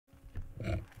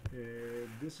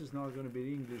This is not going to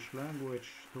be English language,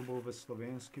 to był we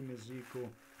słowiańskim języku.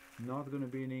 Not going to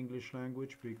be in English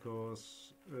language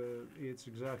because it's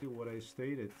exactly what I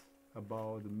stated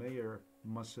about the mayor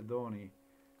Macedoni,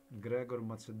 Gregor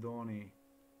Macedoni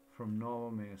from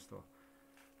Novo mesto.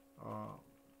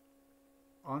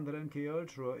 Under MK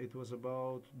Ultra, it was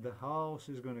about the house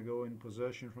is going to go in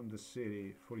possession from the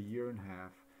city for a year and a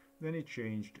half. Then it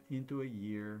changed into a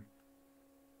year,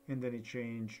 and then it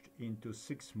changed into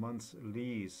 6 months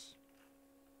lease.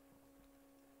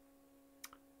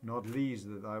 Not lease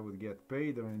that I would get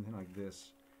paid or anything like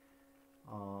this,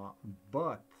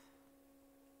 but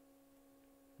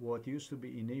what used to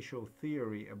be initial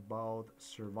theory about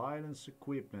surveillance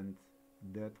equipment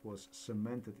that was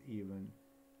cemented even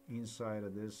inside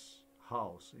of this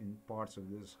house, in parts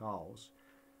of this house,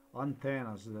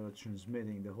 antennas that are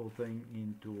transmitting the whole thing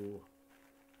into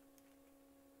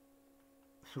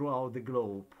throughout the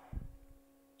globe.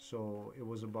 So it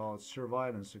was about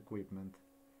surveillance equipment.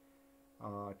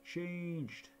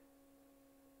 Changed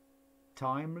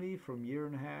timely from year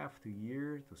and a half to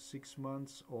year to 6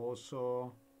 months,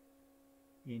 also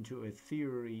into a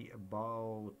theory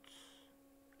about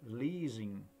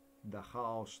leasing the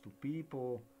house to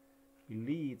people,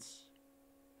 elites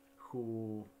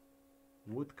who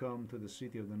would come to the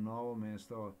city of the Novo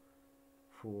mesto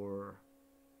for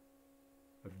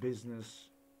a business,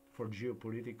 for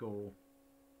geopolitical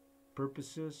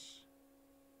purposes.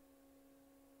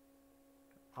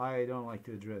 I don't like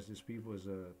to address these people as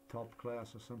a top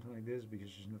class or something like this because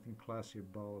there's nothing classy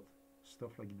about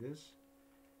stuff like this.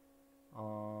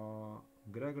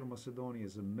 Gregor Macedoni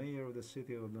is the mayor of the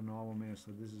city of the Novo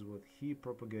mesto. This is what he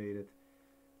propagated.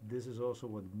 This is also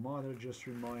what Mother just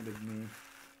reminded me,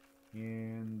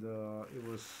 and it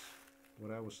was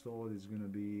what I was told is going to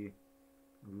be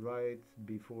right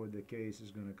before the case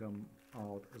is going to come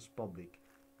out as public.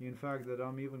 In fact, that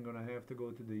I'm even going to have to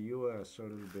go to the US a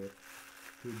little bit,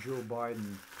 to Joe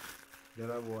Biden,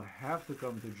 that I will have to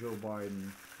come to Joe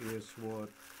Biden is what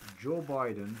Joe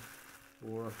Biden,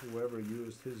 or whoever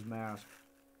used his mask,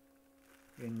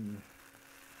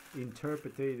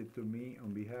 interpreted it to me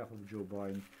on behalf of Joe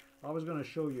Biden. I was going to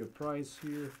show you a price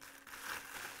here.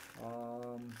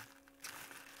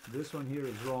 This one here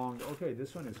is wrong. Okay,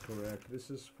 this one is correct.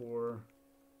 This is for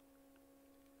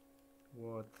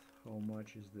what? How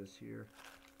much is this here?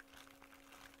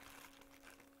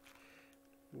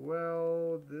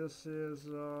 Well, this is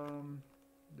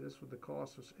this with the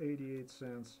cost was 88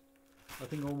 cents. I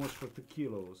think almost for 2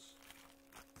 kilos.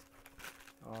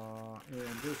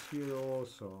 And this here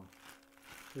also,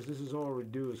 because this is all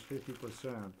reduced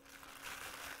 50%.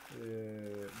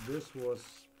 This was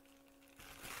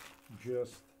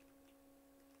just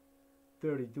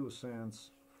 32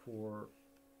 cents for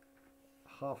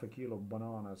half a kilo of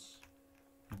bananas,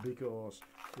 because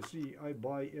you see I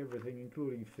buy everything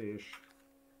including fish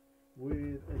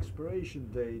with expiration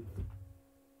date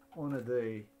on a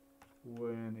day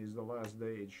when is the last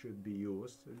day it should be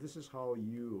used. This is how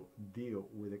you deal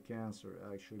with a cancer,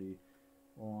 actually,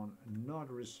 on not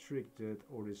restricted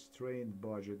or restrained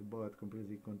budget but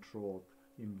completely controlled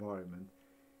environment.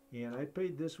 And I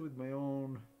paid this with my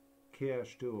own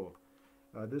cash too.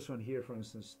 This one here, for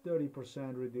instance,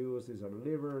 30% reduced. These are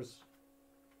livers,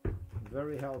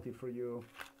 very healthy for you.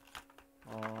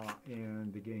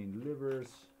 And again, livers,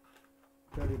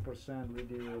 30%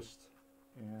 reduced.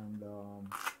 And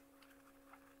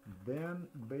then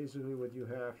basically what you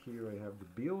have here, I have the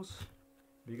bills,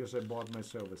 because I bought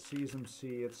myself a sesame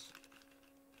seeds.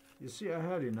 You see, I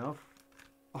had enough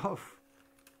of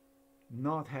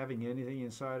not having anything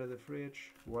inside of the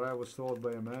fridge. What I was told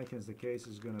by Americans the case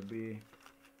is going to be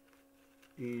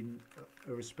in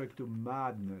respect to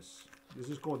madness. This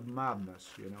is called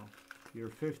madness, you know. You're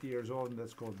 50 years old and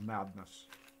that's called madness.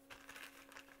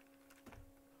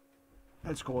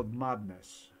 That's called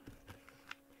madness.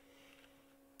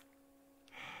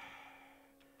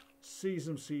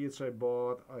 Sesame seeds I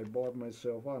bought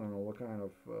myself, I don't know what kind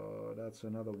of, that's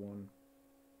another one.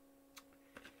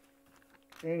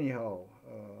 Anyhow,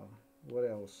 what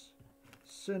else?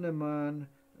 Cinnamon,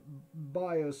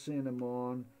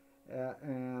 bio-cinnamon,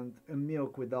 and a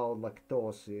milk without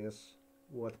lactose,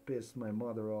 what pissed my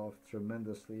mother off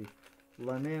tremendously.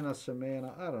 Lanena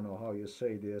semena, I don't know how you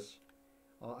say this.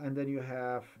 And then you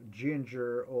have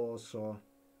ginger also.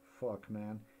 Fuck,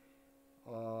 man.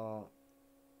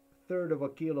 Third of a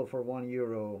kilo for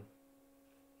 €1.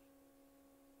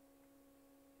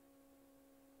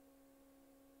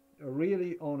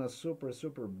 Really on a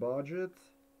super budget.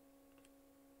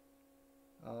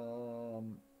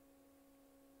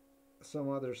 Some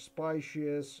other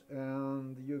spices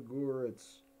and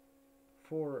yogurts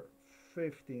for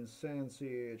 15 cents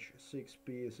each, 6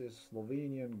 pieces,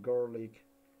 Slovenian garlic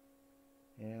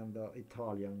and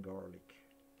Italian garlic.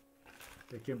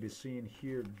 They can be seen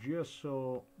here just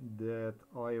so that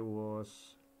I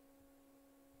was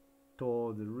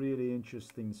told really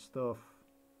interesting stuff,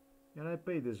 and I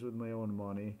paid this with my own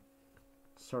money.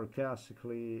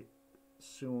 Sarcastically,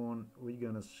 soon we're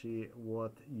gonna see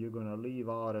what you're gonna leave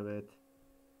out of it.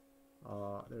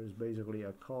 There's basically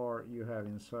a car you have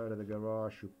inside of the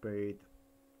garage. You paid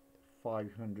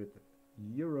 500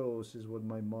 euros is what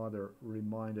my mother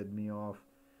reminded me of,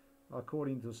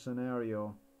 according to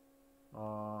scenario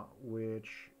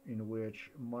in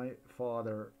which my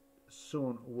father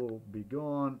soon will be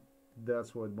gone.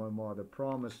 That's what my mother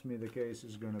promised me the case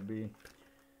is gonna be,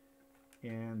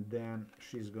 and then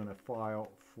she's gonna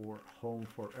file for home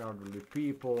for elderly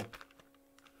people.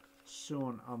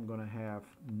 Soon I'm gonna have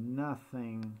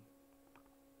nothing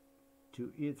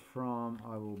to eat from.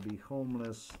 I will be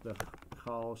homeless. The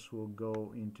house will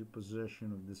go into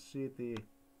possession of the city,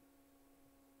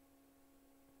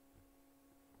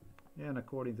 and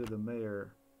according to the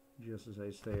mayor, just as I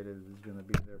stated, it's gonna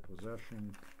be their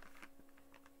possession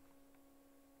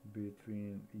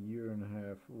between a year and a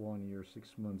half, 1 year,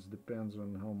 6 months, depends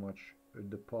on how much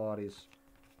the parties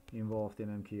involved in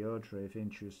MK Ultra, if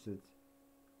interested,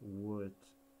 would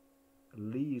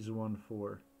lease one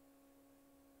for.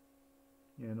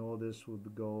 And all this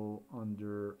would go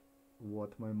under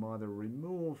what my mother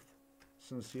removed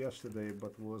since yesterday,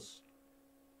 but was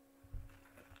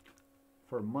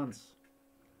for months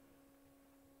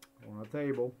on a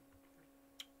table,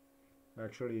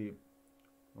 actually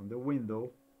on the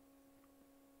window,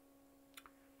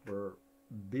 were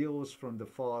bills from the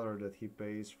father that he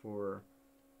pays for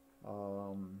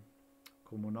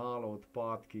Komunalo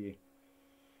odpadki.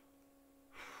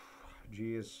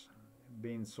 Geez,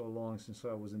 been so long since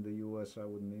I was in the US, I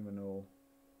wouldn't even know.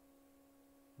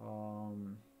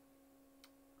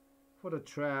 For the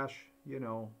trash, you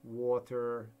know,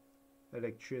 water,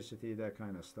 electricity, that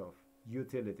kind of stuff,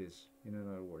 utilities, in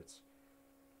other words.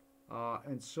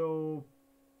 And so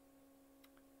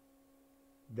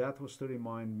that was to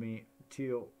remind me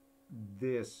till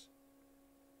this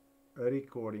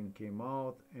recording came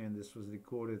out, and this was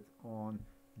recorded on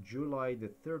July the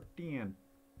 13th,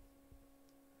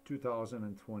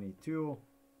 2022.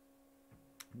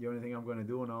 The only thing I'm going to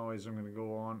do now is I'm going to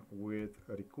go on with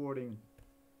a recording.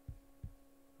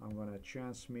 I'm going to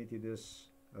transmit this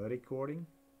recording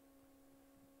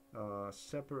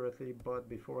separately, but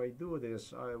before I do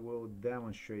this, I will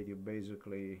demonstrate you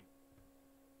basically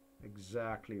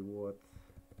exactly what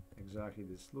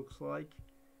this looks like.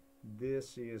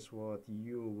 This is what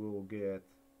you will get,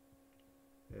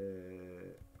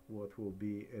 what will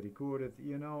be recorded.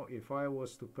 You know, if I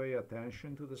was to pay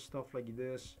attention to the stuff like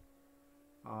this,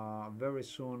 very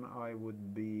soon I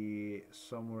would be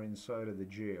somewhere inside of the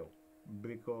jail,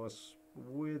 because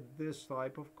with this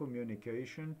type of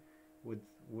communication,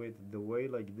 with the way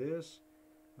like this,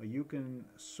 you can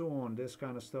soon, this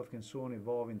kind of stuff can soon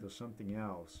evolve into something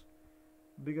else,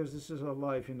 because this is a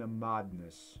life in a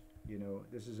madness. You know,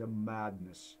 this is a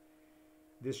madness.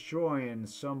 Destroying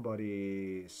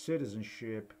somebody's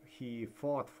citizenship he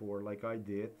fought for, like I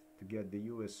did, to get the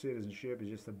US citizenship, is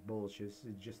just a bullshit.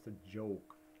 It's just a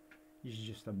joke. It's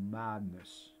just a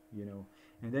madness, you know.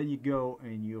 And then you go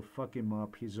and you fuck him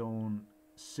up his own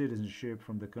citizenship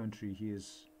from the country he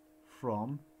is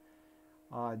from.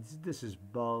 This is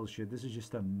bullshit. This is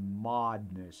just a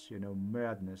madness, you know,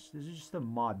 madness. This is just a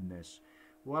madness.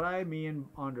 What I mean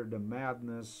under the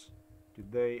madness,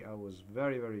 today I was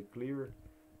very, very clear,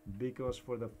 because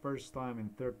for the first time in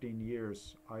 13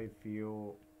 years, I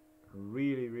feel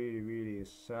really, really, really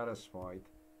satisfied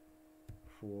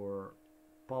for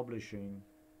publishing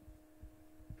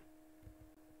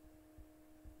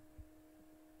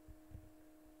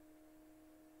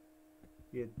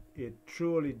it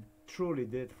truly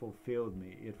did fulfill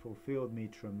me. It fulfilled me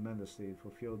tremendously. It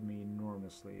fulfilled me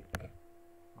enormously.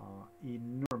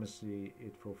 Enormously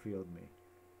it fulfilled me.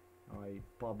 I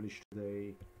published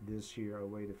today, this year. I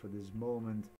waited for this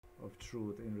moment of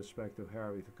truth in respect to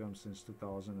Harry to come since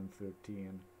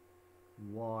 2013.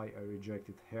 Why I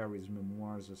rejected Harry's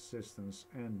memoirs, assistance,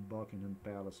 and Buckingham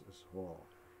Palace's hall.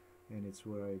 And it's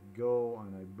where I go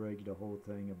and I break the whole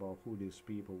thing about who these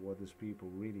people, what these people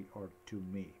really are to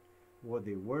me, what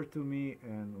they were to me,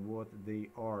 and what they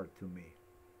are to me.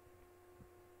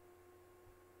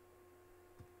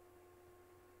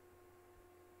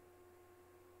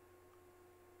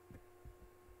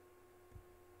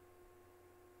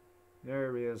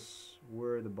 There is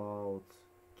word about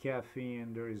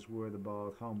caffeine. There is word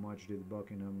about how much did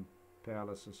Buckingham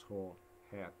Palace's hall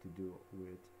had to do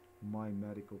with my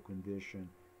medical condition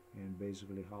and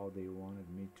basically how they wanted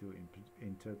me to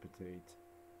interpret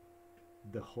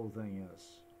the whole thing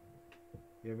is.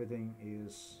 Everything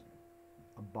is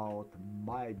about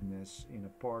madness. In a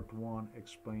part 1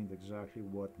 explained exactly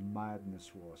what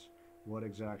madness was, what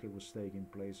exactly was taking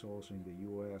place also in the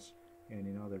US and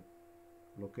in other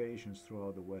locations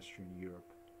throughout the Western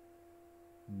Europe.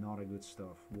 Not a good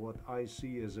stuff. What I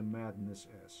see as a madness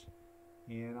is,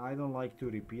 and I don't like to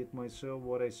repeat myself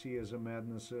what I see as a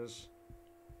madness is,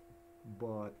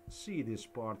 but see this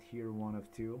part here, 1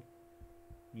 of 2,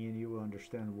 and you will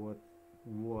understand what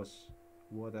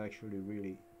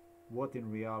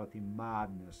in reality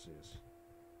madness is,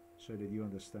 so that you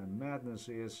understand. Madness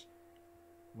is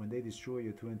when they destroy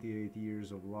your 28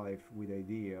 years of life with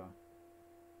idea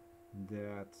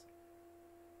that,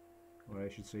 or I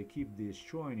should say, keep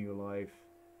destroying your life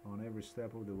on every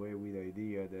step of the way with the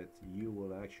idea that you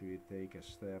will actually take a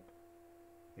step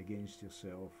against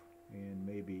yourself and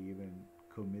maybe even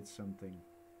commit something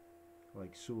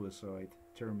like suicide,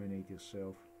 terminate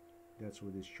yourself. That's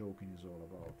what this choking is all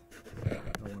about.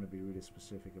 I want to be really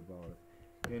specific about it.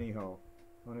 Anyhow,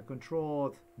 on a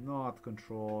controlled, not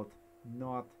controlled,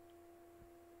 not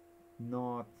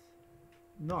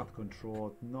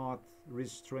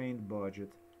restrained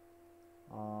budget,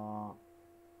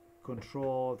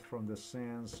 controlled from the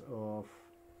sense of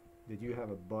that you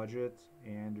have a budget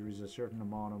and there is a certain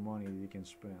amount of money that you can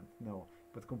spend. No,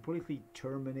 but completely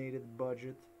terminated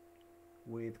budget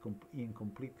with in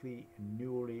completely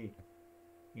newly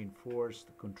enforced,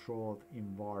 controlled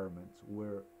environment,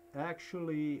 where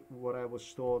actually what I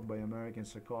was told by American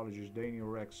psychologist Daniel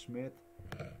Rex Smith,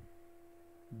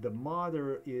 the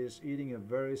mother is eating a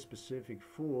very specific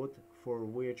food for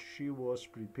which she was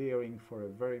preparing for a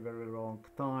very, very long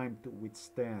time to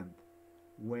withstand.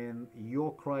 When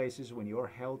your crisis, when your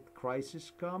health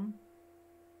crisis come,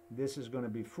 this is going to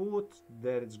be food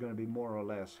that it's going to be more or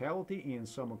less healthy, in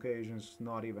some occasions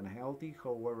not even healthy,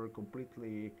 however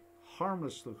completely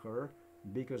harmless to her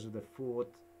because of the food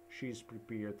she's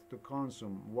prepared to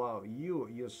consume, while you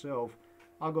yourself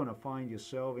are going to find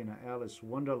yourself in an Alice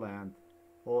Wonderland,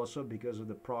 also because of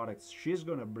the products she's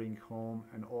going to bring home,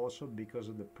 and also because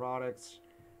of the products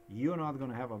you're not going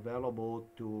to have available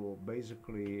to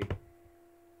basically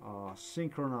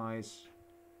synchronize,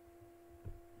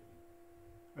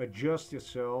 adjust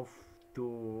yourself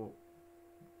to,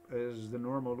 as the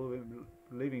normal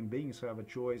living beings have a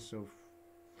choice of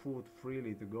food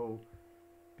freely to go.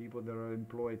 People that are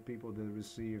employed, people that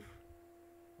receive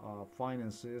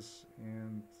finances,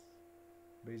 and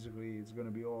basically it's going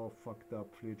to be all fucked up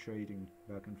fluctuating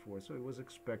back and forth. So it was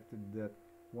expected that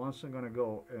once I'm going to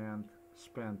go and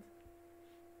spend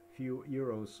few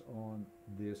euros on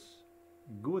this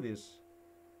goodies,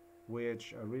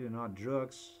 which are really not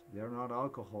drugs, they're not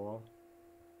alcohol,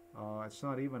 it's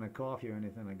not even a coffee or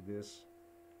anything like this,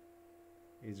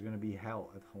 it's going to be hell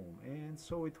at home. And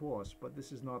so it was, but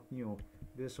this is not new.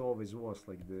 This always was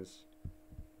like this.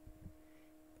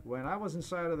 When I was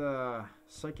inside of the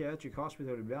psychiatric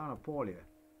hospital in Ljubljana, Polje,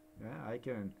 yeah, I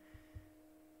can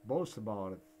boast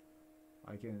about it.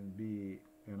 I can be,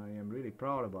 and I am really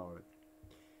proud about it.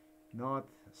 Not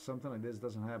something like this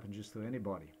doesn't happen just to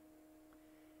anybody.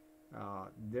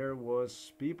 There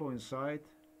was people inside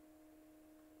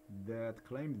that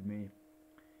claimed me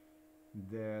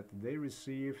that they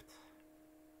received,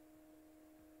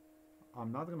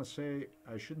 I'm not gonna say,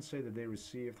 I shouldn't say that they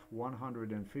received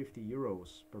 150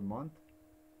 euros per month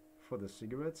for the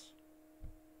cigarettes.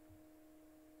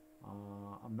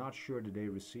 I'm not sure that they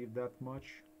received that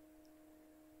much,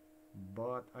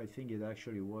 but I think it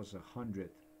actually was 100.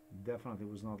 Definitely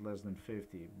was not less than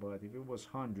 50, but if it was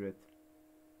 100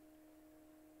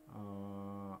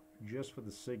 just for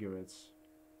the cigarettes,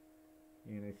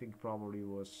 and I think probably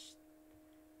was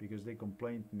because they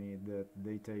complained to me that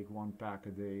they take 1 pack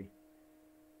a day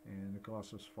and the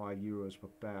cost was 5 euros per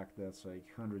pack. That's like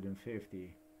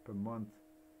 150 per month.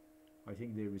 I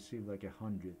think they received like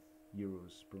 100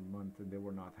 euros per month, and they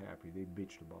were not happy. They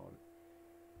bitched about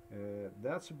it.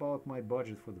 That's about my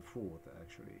budget for the food,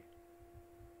 actually.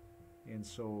 And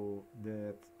so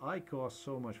that I cause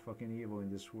so much fucking evil in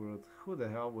this world, who the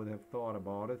hell would have thought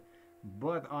about it?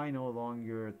 But I no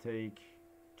longer take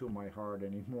to my heart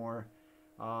anymore.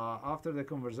 After the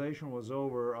conversation was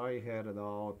over, I headed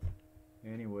out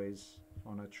anyways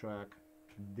on a track,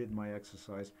 did my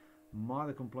exercise.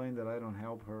 Mother complained that I don't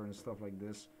help her and stuff like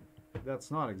this. That's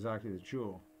not exactly the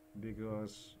truth,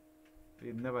 because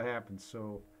it never happened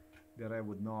so that I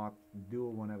would not do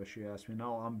whenever she asked me.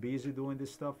 Now I'm busy doing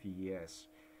this stuff, yes.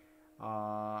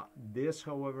 This,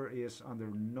 however, is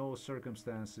under no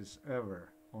circumstances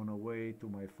ever on a way to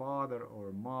my father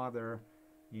or mother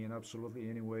in absolutely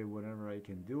any way, whatever I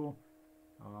can do.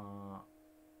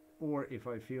 Or if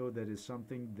I feel that is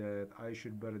something that I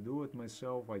should better do it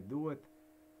myself, I do it.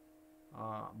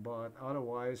 But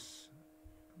otherwise,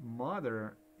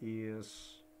 mother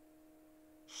is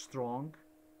strong,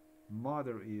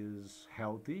 mother is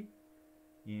healthy,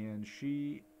 and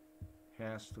she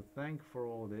has to thank for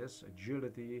all this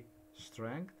agility,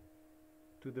 strength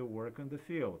to the work on the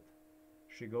field.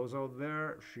 She goes out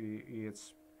there, she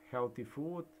eats healthy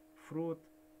food, fruit,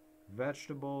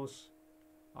 vegetables,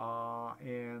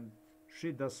 and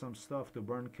she does some stuff to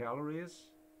burn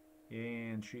calories,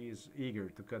 and she is eager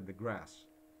to cut the grass.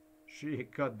 She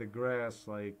cut the grass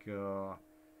like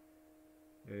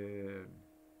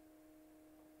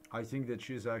I think that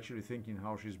she's actually thinking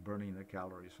how she's burning the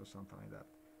calories or something like that,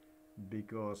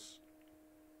 because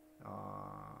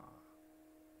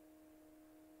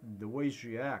the way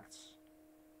she acts,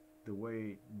 the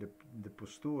way the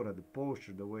postura, the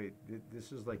posture, the way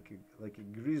this is like a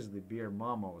grizzly bear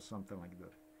mama or something like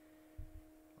that.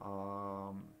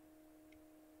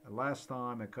 Last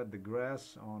time I cut the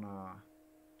grass on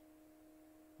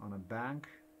a bank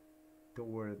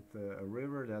toward a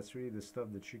river. That's really the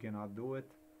stuff that she cannot do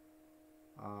it.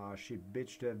 She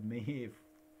bitched at me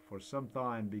for some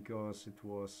time because it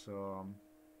was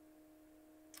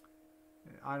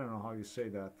I don't know how you say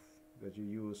that you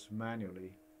use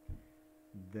manually,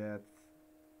 that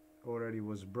already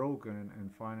was broken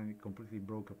and finally completely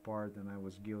broke apart, and I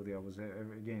was guilty. I was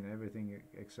again everything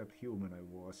except human. I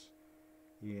was,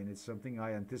 and it's something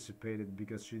I anticipated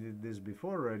because she did this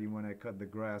before already. When I cut the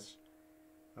grass,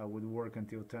 I would work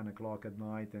until 10 o'clock at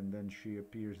night, and then she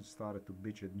appears and started to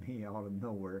bitch at me out of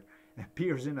nowhere.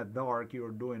 Appears in the dark,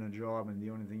 you're doing a job, and the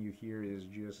only thing you hear is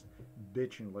just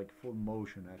bitching like full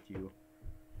motion at you.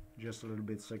 Just a little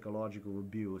bit psychological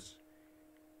abuse.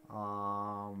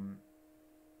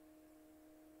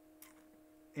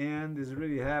 And is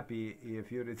really happy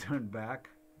if you return back,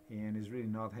 and is really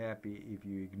not happy if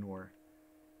you ignore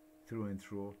through and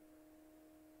through.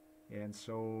 And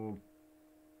so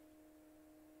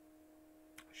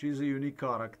she's a unique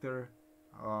character.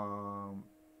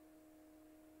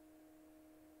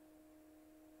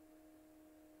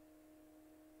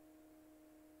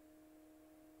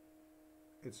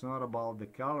 It's not about the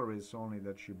calories only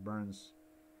that she burns.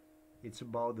 It's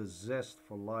about the zest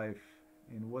for life.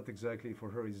 And what exactly for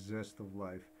her is zest of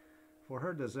life? For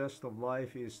her, the zest of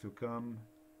life is to come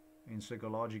and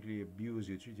psychologically abuse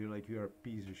you, treat you like you're a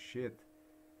piece of shit.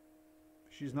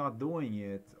 She's not doing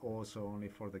it also only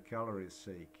for the calories'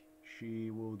 sake.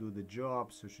 She will do the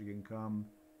job so she can come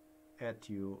at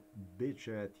you, bitch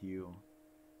at you,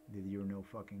 that you're no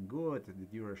fucking good,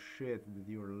 that you're a shit, that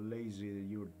you're lazy, that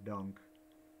you're dunk.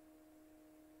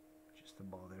 Just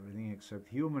about everything except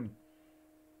human.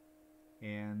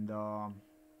 And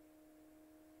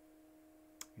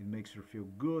it makes her feel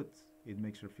good, it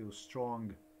makes her feel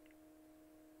strong,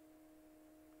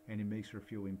 and it makes her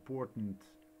feel important,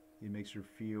 it makes her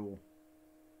feel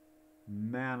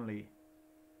manly,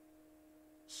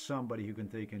 somebody who can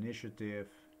take initiative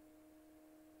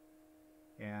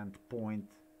and point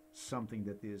something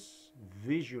that is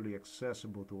visually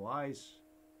accessible to eyes.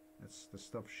 That's the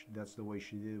stuff, that's the way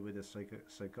she did with the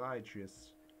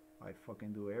psychiatrists. I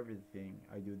fucking do everything.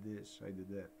 I do this, I do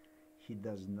that. He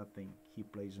does nothing. He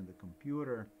plays on the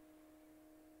computer.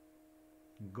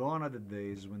 Gone are the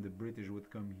days when the British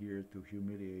would come here to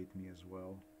humiliate me as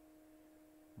well.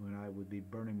 When I would be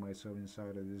burning myself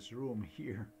inside of this room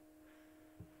here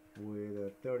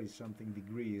with 30-something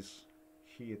degrees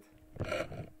heat.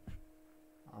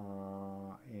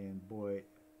 And boy,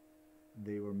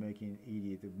 they were making an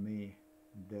idiot of me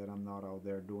that I'm not out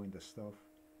there doing the stuff.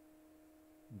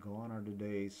 Gone are the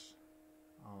days,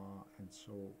 and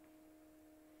so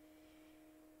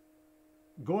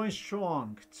going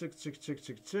strong. Tick tick tick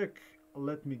tick tick.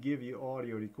 Let me give you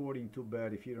audio recording. Too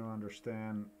bad if you don't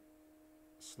understand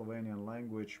Slovenian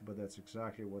language, but that's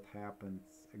exactly what happened,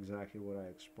 exactly what I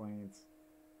explained,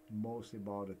 mostly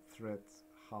about the threat,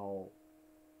 how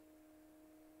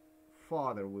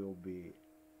father will be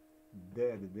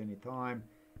dead at any time.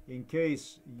 In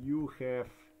case you have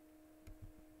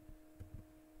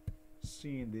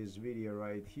seen this video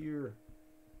right here,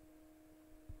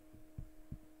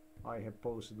 I have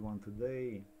posted one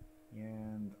today,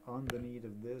 and underneath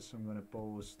of this I'm gonna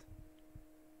post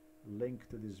link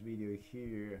to this video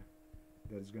here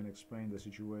that's gonna explain the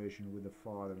situation with the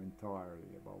father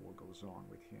entirely, about what goes on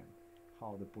with him,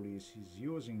 how the police is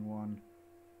using one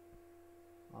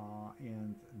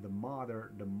And the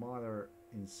mother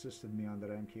insisted me on that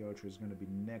MK Ultra is going to be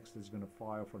next. It's going to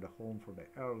file for the home for the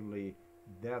elderly.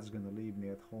 That's going to leave me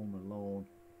at home alone.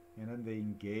 And then they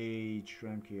engaged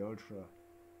MK Ultra,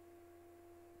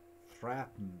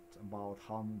 threatened about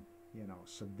how, you know,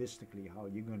 sadistically how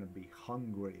you're going to be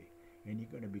hungry and you're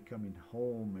going to be coming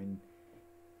home and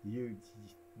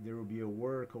there will be a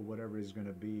work or whatever it's going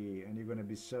to be, and you're going to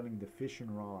be selling the fishing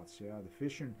rods. Yeah, the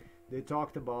fishing. They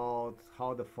talked about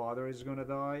how the father is going to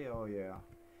die. Oh yeah,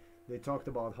 they talked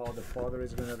about how the father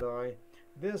is going to die.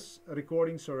 This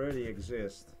recordings already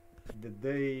exist. The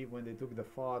day when they took the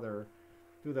father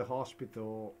to the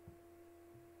hospital,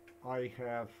 I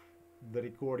have the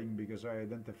recording because I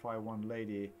identify one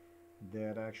lady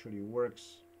that actually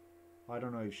works. I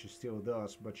don't know if she still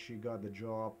does, but she got the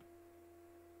job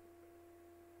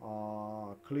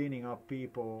cleaning up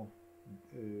people,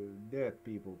 dead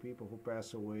people, people who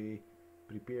pass away,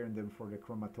 preparing them for the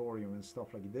crematorium and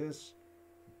stuff like this.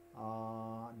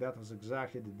 That was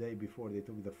exactly the day before they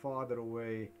took the father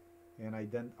away, and I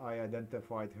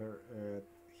identified her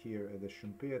here at the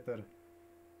Schumpeter.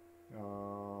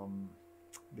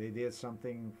 They did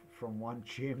something from one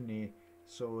chimney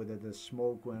so that the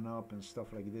smoke went up and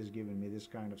stuff like this, giving me this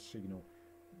kind of signal.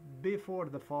 Before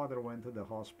the father went to the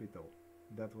hospital,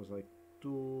 that was like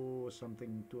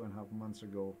 2.5 months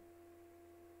ago.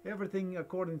 Everything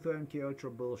according to MK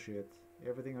Ultra bullshit.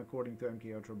 Everything according to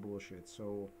MK Ultra bullshit.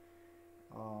 So,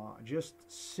 just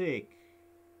sick,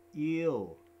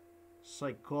 ill,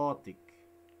 psychotic.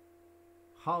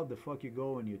 How the fuck you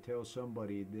go and you tell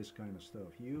somebody this kind of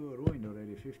stuff? You ruined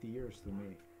already 50 years to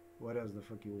me. What else the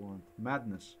fuck you want?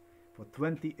 Madness. For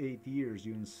 28 years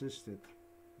you insisted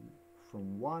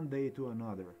from one day to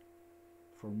another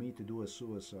for me to do a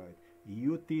suicide.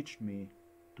 You teach me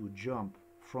to jump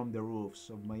from the roofs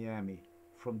of Miami,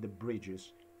 from the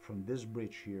bridges, from this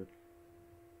bridge here.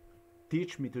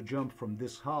 Teach me to jump from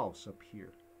this house up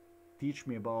here. Teach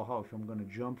me about how if I'm gonna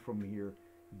jump from here,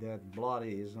 that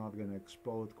bloody is not gonna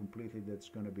explode completely. That's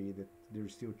gonna be that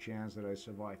there's still chance that I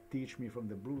survive. Teach me from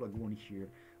the Blue Lagoon here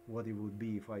what it would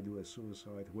be if I do a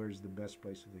suicide. Where's the best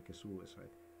place to take a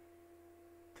suicide?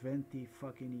 20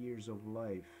 fucking years of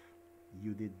life.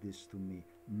 You did this to me.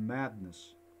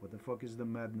 Madness. What the fuck is the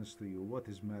madness to you? What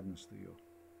is madness to you?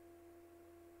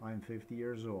 I'm 50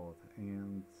 years old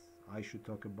and I should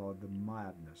talk about the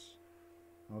madness.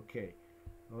 Okay,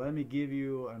 let me give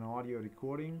you an audio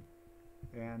recording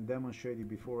and demonstrate it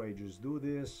before I just do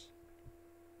this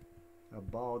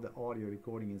about the audio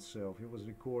recording itself. It was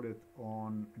recorded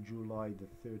on July the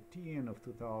 13th of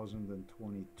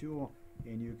 2022,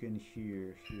 and you can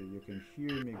hear here, you can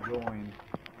hear me going.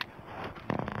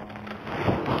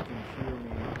 You can hear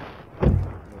me.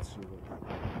 Let's see what you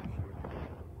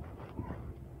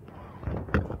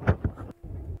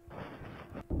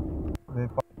can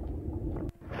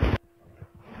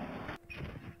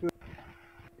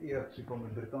Irci come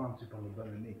britanci pa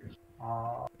bene nikaj.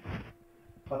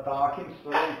 Pa takim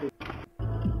stvarem.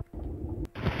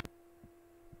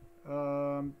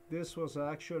 This was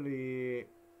actually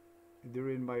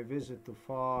during my visit to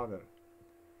father,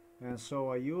 and so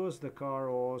I used the car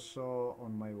also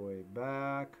on my way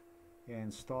back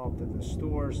and stopped at the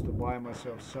stores to buy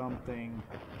myself something,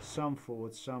 some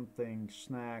food, something,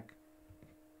 snack.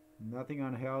 Nothing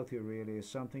unhealthy really,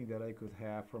 something that I could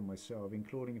have for myself,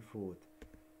 including food.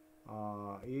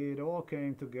 It all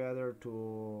came together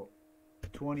to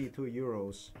 22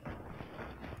 euros.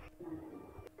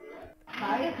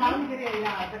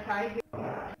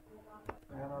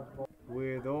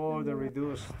 With all the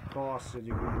reduced costs that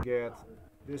you can get,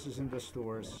 this is in the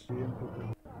stores.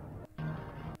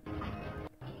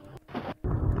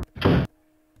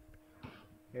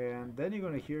 And then you're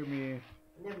gonna hear me.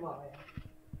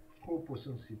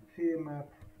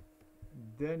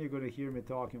 Then you're gonna hear me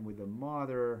talking with the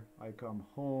mother. I come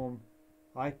home.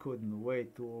 I couldn't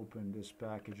wait to open these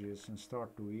packages and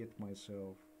start to eat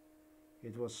myself.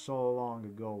 It was so long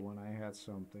ago when I had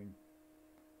something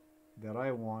that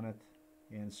I wanted,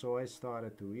 and so I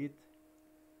started to eat.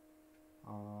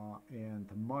 And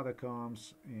the mother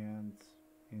comes, and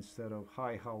instead of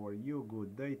 "Hi, how are you?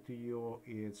 Good day to you,"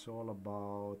 it's all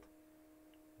about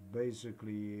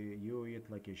basically you eat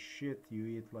like a shit, you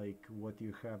eat like what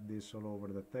you have this all over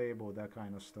the table, that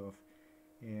kind of stuff.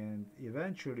 And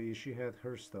eventually she had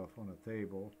her stuff on the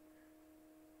table.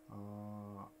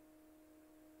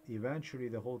 Eventually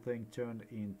the whole thing turned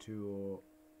into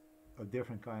a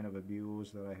different kind of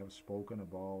abuse that I have spoken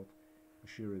about.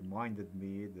 She reminded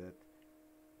me that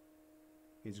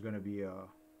it's going to be a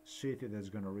city that's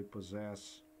going to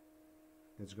repossess,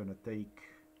 that's going to take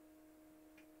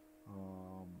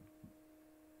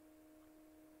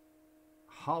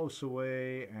house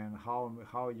away, and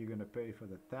how you're gonna pay for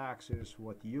the taxes,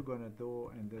 what you're gonna do,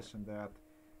 and this and that.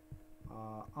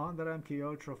 Under MK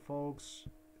Ultra, folks,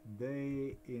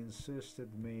 they insisted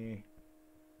me,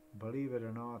 believe it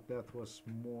or not, that was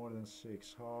more than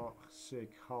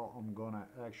how I'm gonna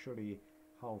actually,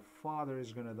 how father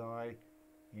is gonna die,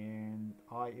 and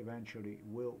I eventually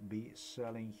will be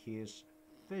selling his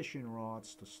fishing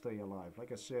rods to stay alive.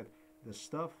 Like I said, the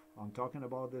stuff I'm talking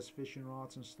about, this fishing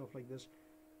rods and stuff like this,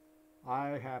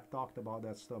 I have talked about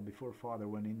that stuff before father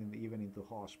went in, even into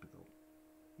hospital.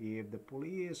 If the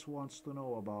police wants to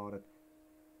know about it,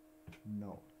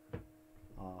 no,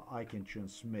 I can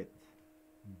transmit,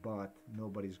 but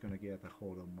nobody's gonna get a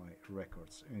hold of my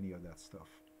records, any of that stuff.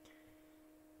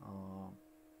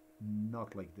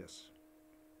 Not like this.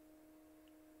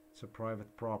 It's a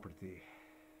private property.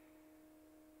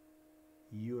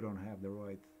 You don't have the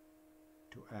right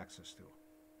to access to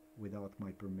without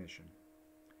my permission.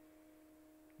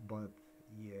 But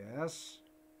yes,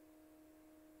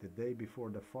 the day before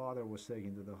the father was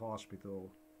taken to the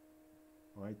hospital,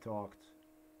 I talked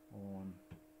on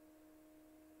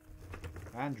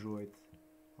Android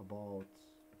about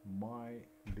my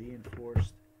being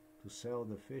forced to sell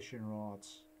the fishing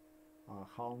rods,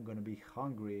 how I'm gonna be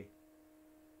hungry,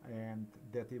 and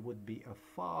that it would be a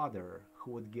father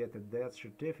who would get a death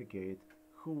certificate,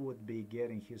 who would be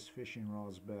getting his fishing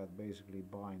rods back, basically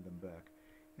buying them back.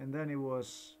 And then it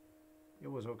was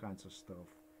all kinds of stuff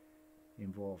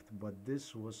involved, but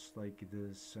this was like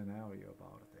the scenario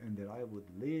about it, and that I would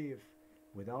live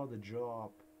without a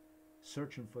job,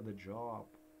 searching for the job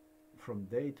from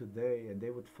day to day, and they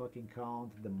would fucking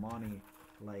count the money,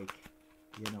 like,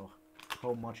 you know,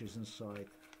 how much is inside,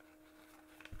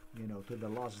 you know, to the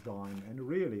last dime. And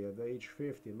really, at age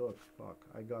 50, look, fuck,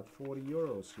 I got 40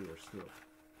 euros here still.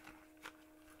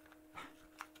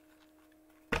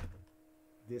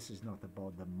 This is not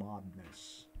about the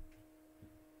madness.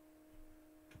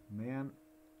 Man,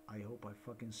 I hope I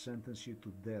fucking sentence you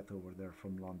to death over there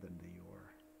from London to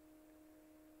York.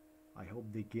 I hope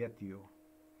they get you,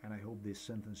 and I hope they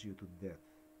sentence you to death.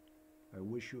 I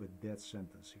wish you a death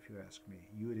sentence, if you ask me.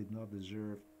 You did not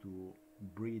deserve to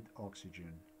breathe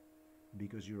oxygen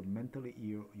because you're mentally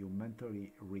ill, you're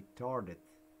mentally retarded,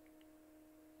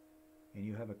 and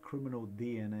you have a criminal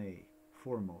DNA,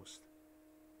 foremost,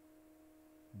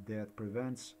 that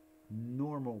prevents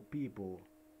normal people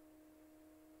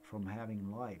from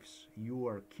having lives. You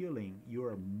are killing, you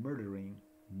are murdering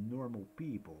normal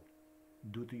people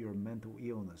due to your mental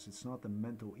illness. It's not a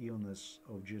mental illness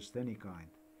of just any kind.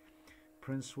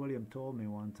 Prince William told me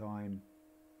one time,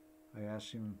 I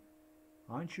asked him,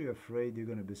 aren't you afraid you're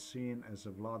going to be seen as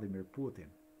a Vladimir Putin?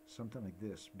 Something like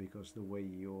this, because the way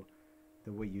you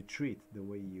treat, the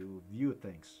way you view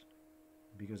things,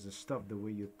 because the stuff, the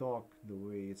way you talk, the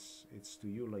way it's to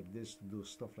you like this, to do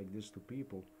stuff like this to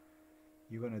people,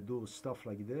 you're gonna do stuff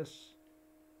like this.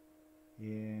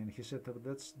 And he said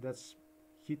that's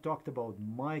he talked about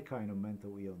my kind of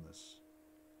mental illness,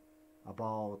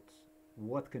 about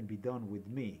what can be done with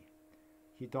me.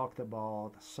 He talked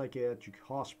about psychiatric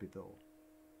hospital,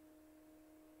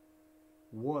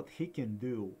 what he can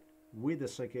do with the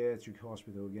psychiatric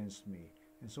hospital against me.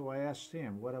 And so I asked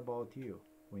him, what about you?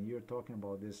 When you're talking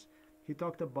about this, he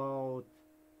talked about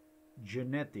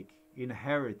genetic,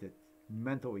 inherited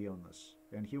mental illness,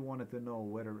 and he wanted to know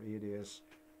whether it is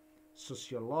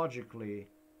sociologically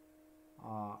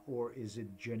or is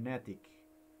it genetic,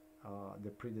 the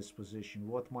predisposition,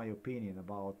 what my opinion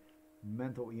about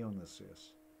mental illness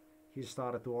is. He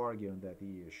started to argue on that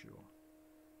issue,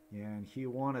 and he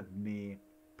wanted me,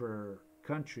 per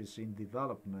countries in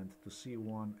development, to see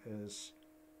one as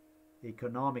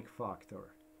economic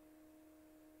factor.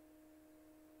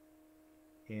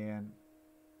 And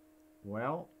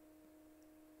well,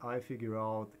 I figure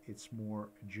out it's more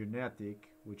genetic,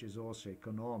 which is also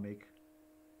economic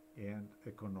and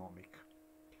economic.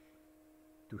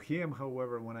 To him,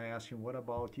 however, when I ask him, what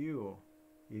about you?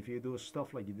 If you do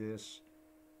stuff like this,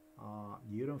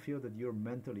 you don't feel that you're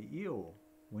mentally ill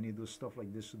when you do stuff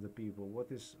like this to the people.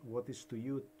 What is to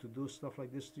you to do stuff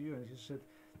like this to you? And he said,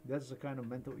 that's the kind of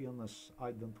mental illness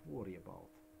I don't worry about.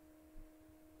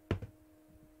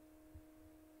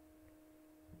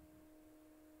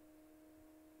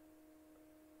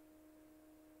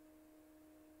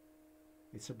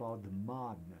 It's about the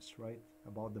madness, right?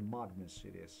 About the madness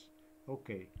it is.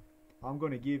 Okay, I'm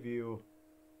going to give you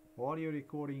audio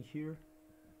recording here.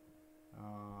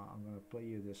 I'm going to play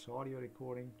you this audio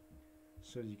recording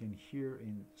so you can hear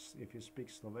if you speak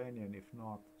Slovenian. If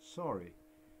not, sorry.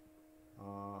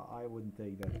 I wouldn't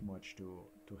take that much to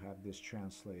have this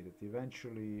translated.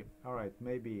 Eventually, alright,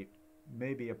 maybe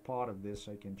maybe a part of this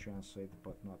I can translate,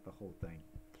 but not the whole thing.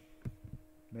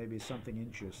 Maybe something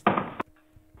interesting.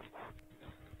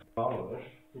 Paolo,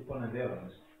 tu pa ne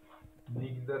delaš.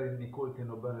 Nikdar in nikoli ti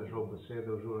nobene žal besede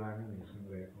v življenju nisem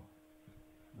rekel.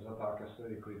 Za take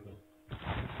stvari, ko je to.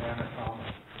 Ene same.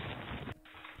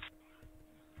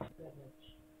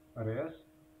 Res?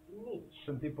 Nič.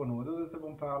 Sem ti ponudil, da te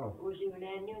bom pelal? V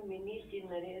življenju mi nisi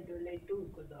naredil le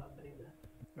toliko dobrega.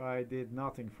 I did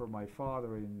nothing for my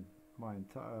father in my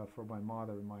for my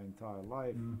mother in my entire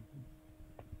life.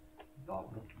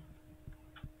 Dobro.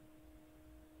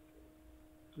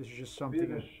 This is just something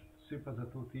Vidiš, si pa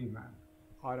zato ti, man.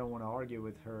 I don't want to argue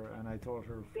with her, and I told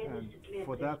her, and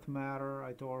for that matter,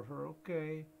 I told her,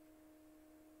 okay,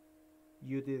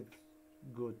 you did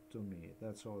good to me.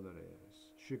 That's all that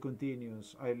is. She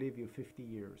continues, I live you 50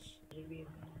 years. Živim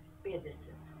 50.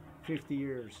 50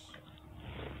 years.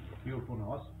 Bil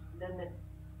ponos? Da ne,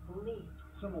 ni,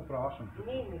 Samo vprašam.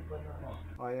 ni mi ponos.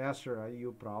 I asked her, are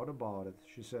you proud about it?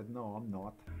 She said, no, I'm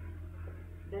not.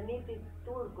 Da niti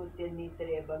toliko te ni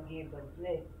treba gibati,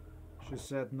 le. She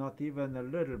said, not even a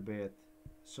little bit,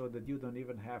 so that you don't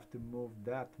even have to move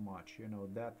that much, you know,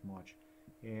 that much.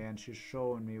 And she's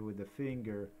showing me with the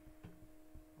finger,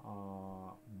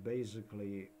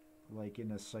 basically like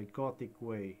in a psychotic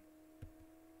way.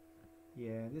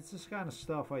 Yeah, it's this kind of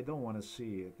stuff I don't want to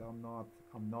see it.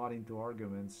 I'm not into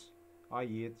arguments. I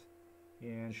eat,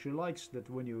 and she likes that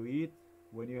when you eat,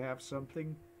 when you have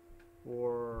something,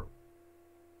 or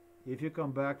if you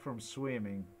come back from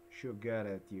swimming, she'll get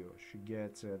at you. She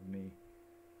gets at me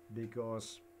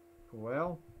because,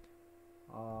 well,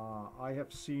 I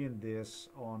have seen this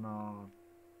on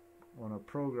a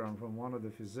program from one of the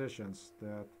physicians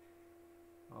that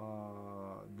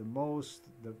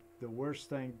the worst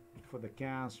thing for the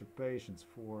cancer patients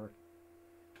for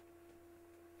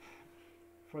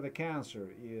the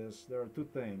cancer is there are two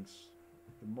things.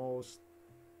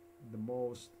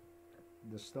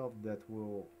 The stuff that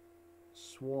will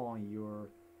swallow your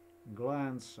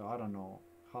glands, I don't know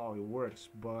how it works,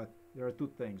 but there are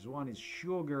two things. One is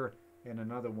sugar and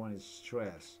another one is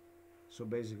stress. So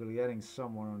basically getting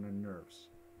someone on the nerves.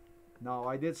 Now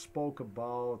I did spoke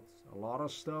about a lot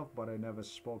of stuff, but I never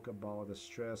spoke about the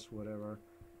stress, whatever.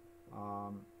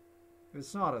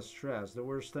 It's not a stress. The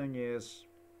worst thing is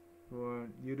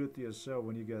when you do it to yourself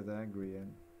when you get angry,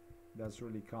 and that's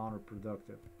really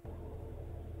counterproductive.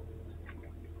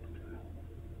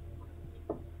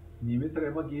 Ni mi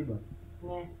treba gibati.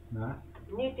 Ne, Ne?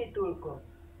 niti toliko.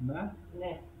 Ne?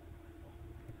 Ne.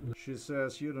 She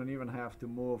says you don't even have to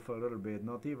move a little bit,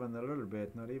 not even a little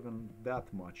bit, not even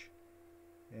that much.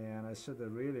 And I said,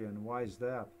 really, and why is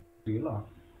that? Krila?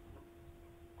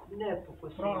 Ne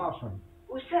pokusim. Vprašam.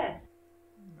 Vse.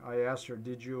 I asked her,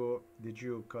 did you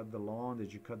cut the lawn?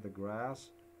 Did you cut the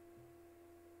grass?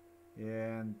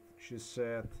 And she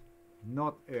said,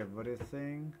 not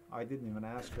everything. I didn't even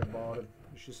ask her about it.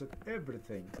 She said,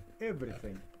 everything.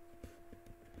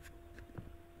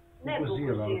 Ne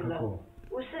Pozirala, pokusila. kako?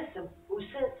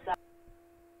 Vse sam.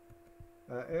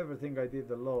 Everything I did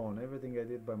alone, everything I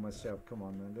did by myself. Come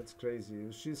on, man, that's crazy.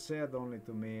 If she said only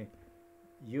to me,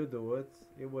 you do it,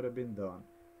 it would have been done.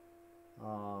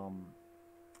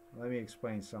 Let me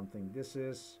explain something. This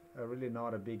is really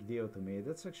not a big deal to me.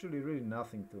 That's actually really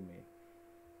nothing to me.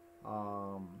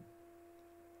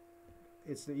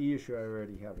 It's the issue I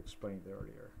already have explained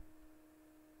earlier.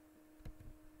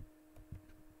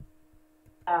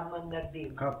 Sama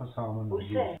naredim. Kaj pa sama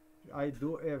Vse. narediš? I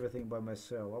do everything by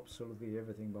myself, absolutely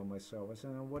everything by myself. I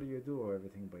said, what do you do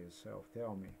everything by yourself?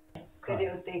 Tell me. Kar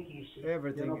je v tej hiši.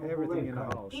 Everything in the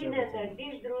house. Ti ne Everything.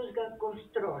 narediš drugega kot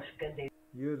stroške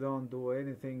You don't do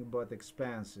anything but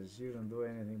expenses. You don't do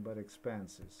anything but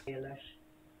expenses. delaš.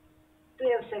 To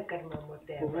je vse, kar imamo od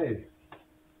tebe. Povej.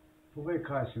 Povej,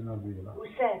 kaj si naredila.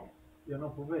 Vse. Ja, no,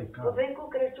 povej, kaj. Povej,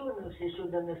 koliko računov si šel,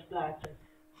 da nas plačaš.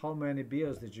 How many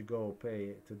bills did you go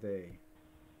pay today?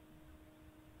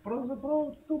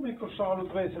 Pravzaprav, tu mi košalo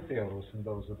 20 evrov sem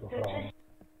dal za to hrano.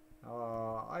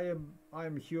 I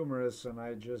am humorous and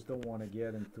I just don't want to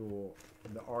get into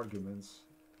the arguments.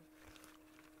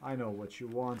 I know what she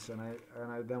wants, and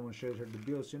I demonstrate her the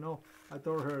bills. You know, I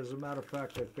told her, as a matter of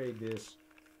fact, I paid this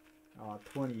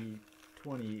 20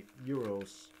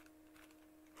 euros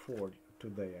for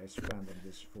today. I spent on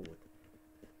this food,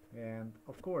 and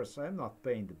of course, I'm not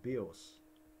paying the bills.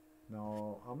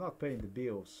 No, I'm not paying the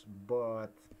bills.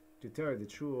 But to tell you the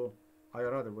truth, I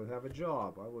rather would have a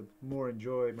job. I would more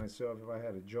enjoy myself if I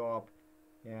had a job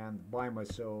and buy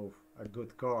myself a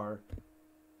good car.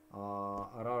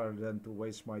 Rather than to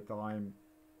waste my time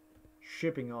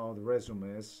shipping out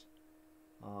resumes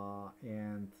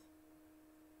and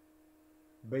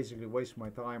basically waste my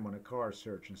time on a car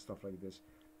search and stuff like this.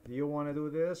 Do you want to do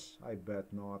this? I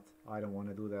bet not. I don't want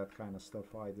to do that kind of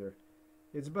stuff either.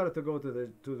 It's better to go to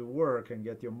the work and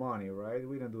get your money, right?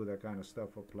 We don't do that kind of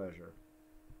stuff for pleasure.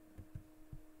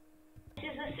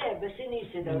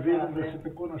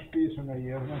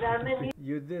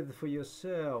 You did for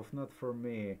yourself, not for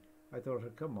me. I told her,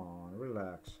 come on,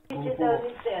 relax.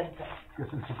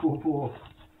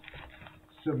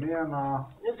 Semena,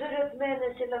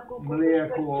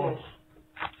 mleko,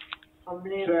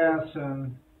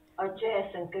 česen.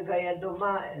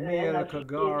 Milk,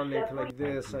 garlic, like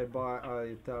this. I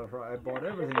tell her, I bought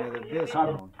everything at a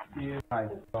discount.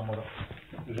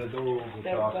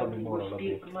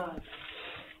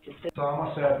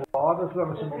 Sama se je vlada, da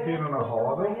bi se potem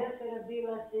nahodil.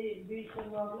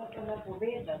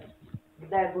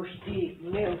 Kdaj boš ti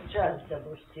imel čas, da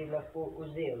boš si lahko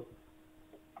vzel.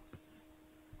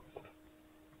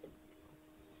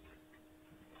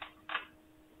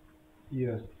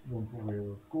 Jaz bom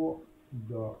povedal tako,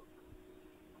 da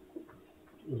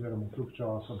oziroma koliko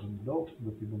časa bom dal,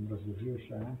 da ti bom razložil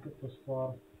še enkrat to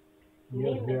stvar.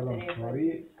 Jaz delam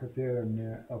stvari, katere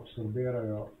me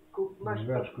absorbirajo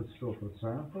več kot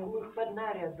 100%, kakor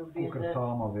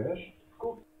sama veš.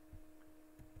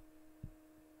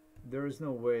 There is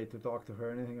no way to talk to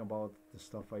her anything about the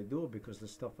stuff I do, because the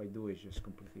stuff I do is just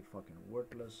completely fucking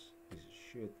worthless. This is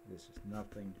shit, this is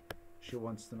nothing. She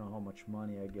wants to know how much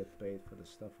money I get paid for the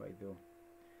stuff I do.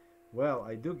 Well,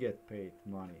 I do get paid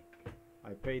money.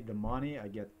 I paid the money, I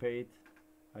get paid.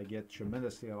 I get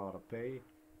tremendously a lot of pay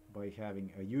by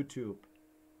having a YouTube,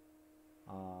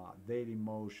 Daily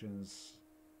Motions,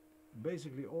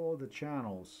 basically all the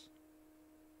channels,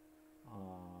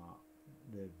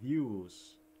 the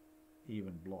views,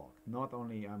 even blocked. Not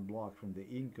only I'm blocked from the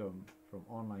income, from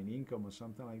online income or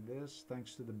something like this,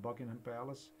 thanks to the Buckingham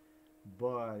Palace,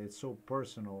 but it's so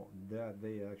personal that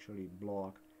they actually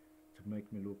block to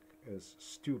make me look as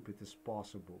stupid as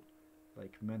possible,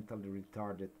 like mentally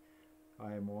retarded.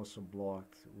 I am also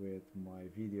blocked with my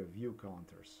video view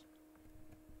counters.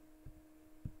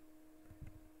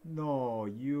 No,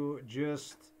 you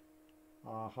just,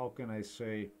 how can I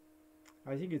say,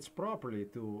 I think it's properly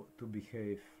to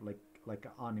behave like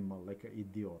an animal, like an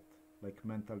idiot, like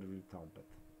mentally retarded,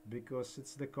 because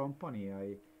it's the company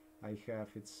I have,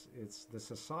 it's the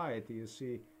society, you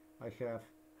see, I have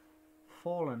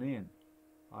fallen in.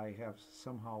 I have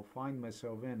somehow find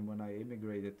myself in when I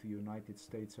immigrated to United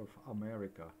States of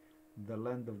America, the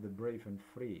land of the brave and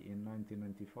free, in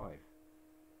 1995.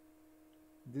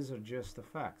 These are just the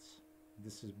facts.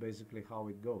 This is basically how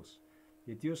it goes.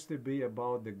 It used to be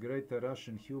about the great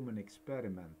Russian human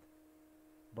experiment,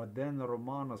 but then the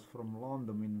Romanos from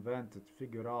London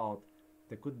figured out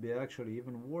there could be actually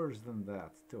even worse than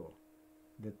that too.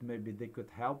 That maybe they could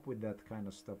help with that kind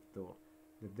of stuff too.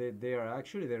 That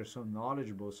they're so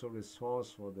knowledgeable, so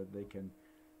resourceful that they can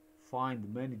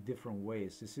find many different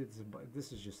ways. This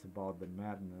is just about the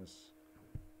madness.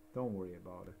 Don't worry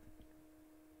about it.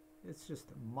 It's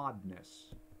just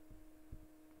madness.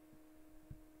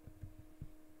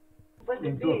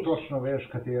 In to točno veš,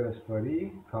 katere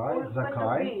stvari, kaj,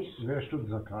 zakaj, veš tudi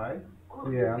zakaj,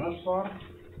 to je ena stvar.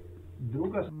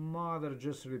 Druga Mother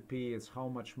just repeats how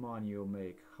much money you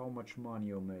make, how much money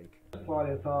you make. Stvar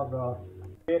je ta, da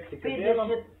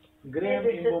grem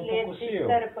in bom pokusil. 50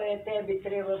 let si pa je tebi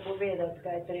treba povedati,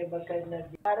 kaj treba kaj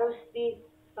narediti. Starosti,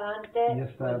 fante, ne,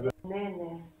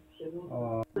 še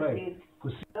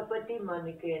pa ti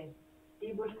maneken,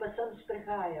 ti boš pa sam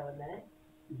sprehajal, ne?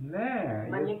 Ne,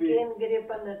 maneken gre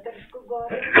pa na Trško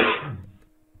gor.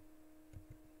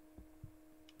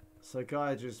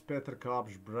 Psychiatrist Peter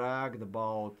Kopš bragged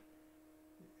about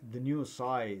the new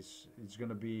size. It's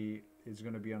gonna be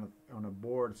on a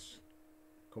boards,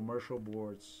 commercial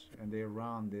boards, and they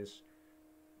run this.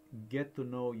 Get to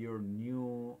know your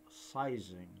new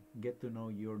sizing. Get to know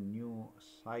your new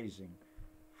sizing.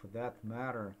 For that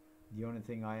matter, the only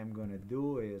thing I am gonna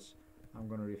do is I'm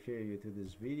gonna refer you to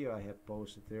this video I have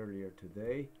posted earlier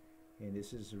today, and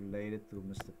this is related to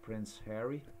Mr. Prince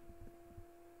Harry.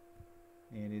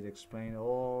 And it explained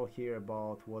all here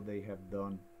about what they have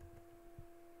done,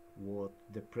 what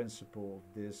the principle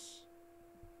of this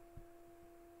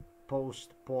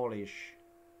post-Polish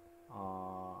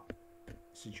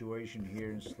situation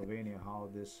here in Slovenia, how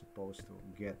this is supposed to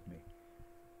get me.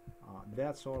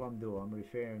 That's all I'm doing. I'm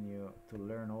referring you to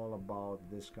learn all about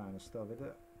this kind of stuff.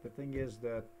 The thing is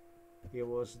that it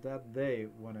was that day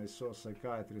when I saw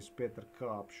psychiatrist Peter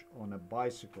Kopš on a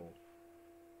bicycle.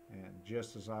 And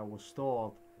just as I was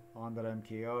told under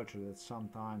MK Ultra that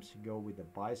sometimes he go with a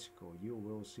bicycle, you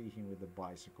will see him with a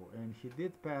bicycle. And he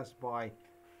did pass by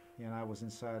and I was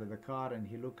inside of the car, and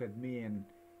he looked at me and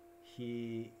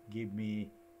he gave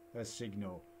me a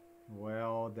signal.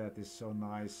 Well, that is so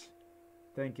nice.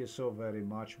 Thank you so very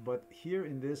much. But here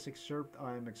in this excerpt,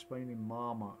 I am explaining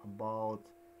Mama about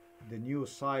the new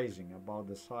sizing, about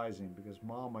the sizing, because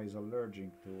Mama is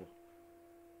allergic to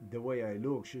the way I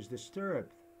look. She's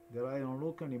disturbed that I don't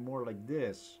look anymore like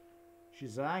this.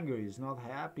 She's angry, she's not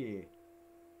happy.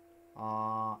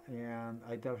 And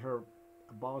I tell her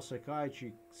about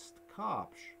psychiatrist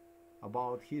Kopsh,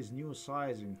 about his new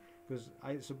sizing, because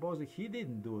I suppose that he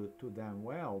didn't do it too damn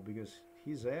well, because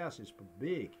his ass is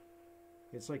big.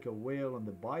 It's like a whale on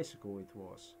the bicycle it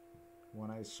was. When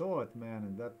I saw it, man,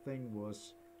 and that thing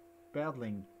was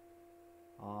pedaling,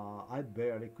 I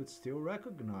barely could still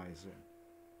recognize it.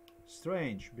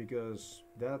 Strange, because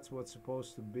that's what's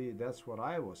supposed to be, that's what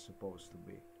I was supposed to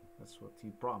be. That's what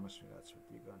he promised me, that's what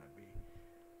you're gonna be.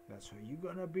 That's what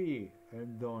you're gonna be.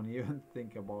 And don't even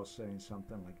think about saying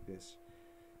something like this.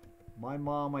 My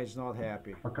mama is not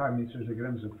happy. Pa kaj misliš, da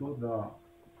grem za to, da...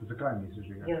 Zakaj misliš,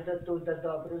 da grem? Ja, zato, da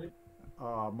dobro...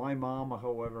 My mama,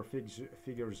 however,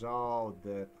 figures out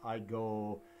that I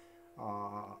go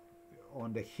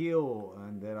on the hill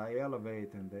and that I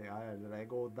elevate and that I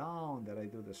go down, that I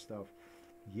do the stuff.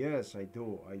 Yes, I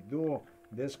do. I do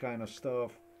this kind of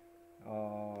stuff.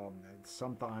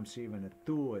 Sometimes even at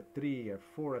 2, at 3, at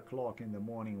 4 o'clock in the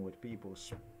morning when people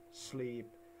sleep.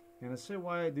 And I say,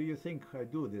 why do you think I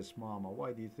do this, Mama?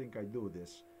 Why do you think I do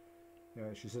this?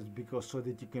 She says, because so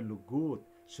that you can look good.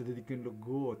 So that you can look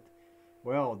good.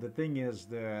 Well, the thing is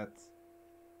that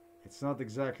it's not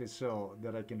exactly so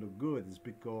that I can look good. It's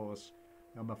because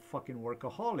I'm a fucking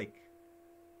workaholic.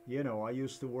 You know, I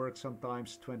used to work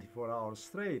sometimes 24 hours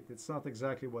straight. It's not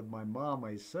exactly what my mama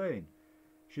is saying.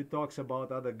 She talks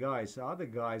about other guys. Other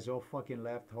guys all fucking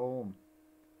left home.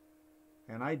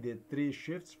 And I did 3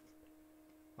 shifts.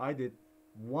 I did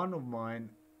one of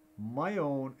mine, my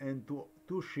own, and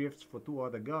two shifts for 2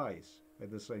 other guys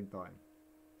at the same time.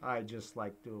 I just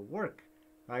like to work.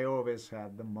 I always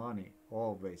had the money,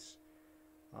 always.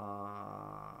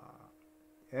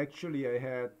 Actually, I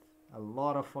had a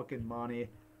lot of fucking money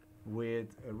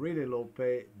with a really low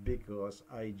pay because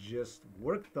I just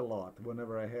worked a lot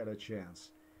whenever I had a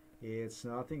chance. It's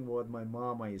nothing what my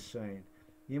mama is saying.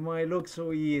 It might look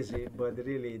so easy, but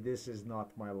really this is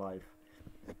not my life.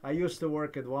 I used to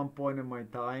work at one point in my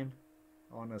time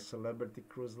on a celebrity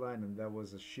cruise line, and that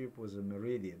was a ship, was a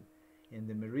Meridian. In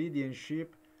the Meridian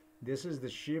ship, this is the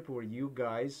ship where you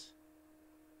guys,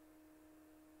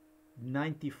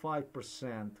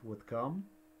 95% would come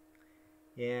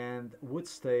and would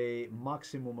stay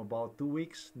maximum about 2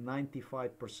 weeks,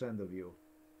 95% of you.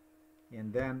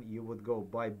 And then you would go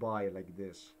bye-bye like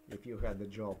this, if you had a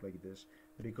job like this,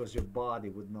 because your body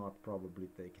would not probably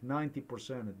take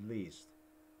 90% at least.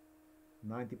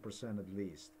 90% at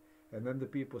least. And then the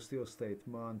people still stayed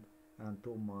month and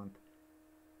 2 months.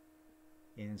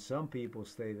 And some people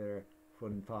stay there for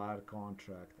entire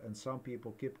contract, and some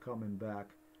people keep coming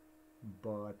back.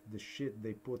 But the shit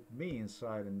they put me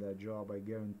inside in that job, I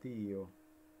guarantee you,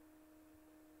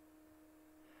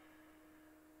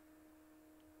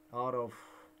 out of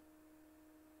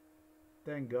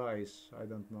 10 guys, I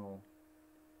don't know,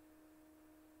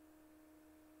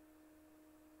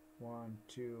 1,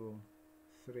 2,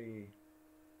 3,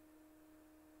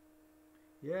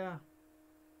 yeah,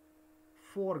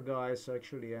 4 guys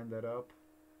actually ended up,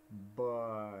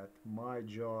 but my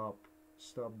job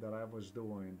stuff that I was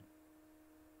doing,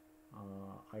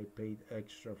 I paid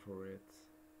extra for it.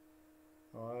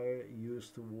 I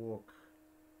used to walk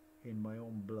in my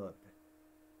own blood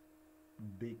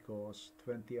because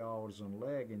 20 hours on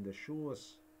leg in the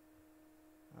shoes,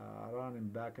 running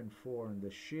back and forth in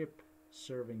the ship,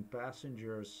 serving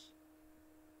passengers,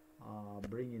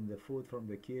 bringing the food from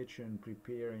the kitchen,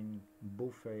 preparing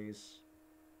buffets,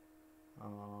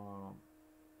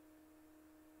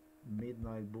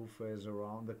 midnight buffets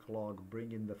around the clock,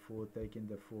 bringing the food, taking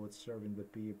the food, serving the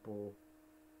people.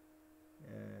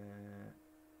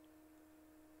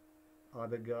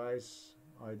 Other guys,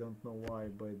 I don't know why,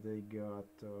 but they got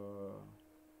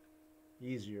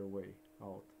easier way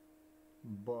out.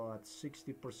 But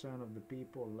 60% of the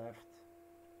people left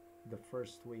the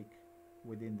first week.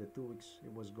 Within the 2 weeks,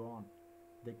 it was gone.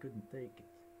 They couldn't take it.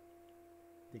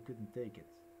 They couldn't take it.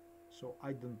 So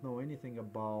I don't know anything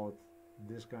about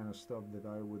this kind of stuff that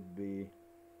I would be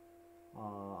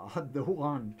the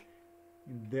one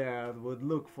that would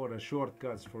look for the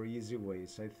shortcuts for easy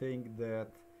ways. I think that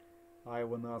I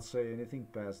will not say anything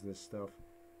past this stuff.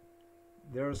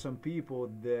 There are some people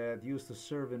that used to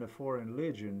serve in a foreign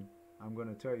legion, I'm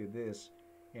gonna tell you this,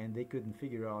 and they couldn't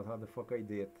figure out how the fuck I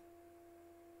did.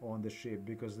 on the ship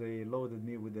because they loaded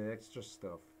me with the extra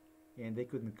stuff and they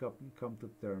couldn't come to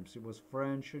terms. It was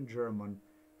French and German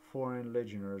foreign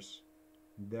legionnaires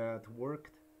that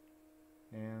worked,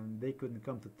 and they couldn't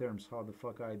come to terms how the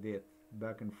fuck I did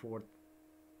back and forth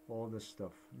all this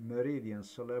stuff. Meridian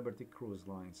Celebrity Cruise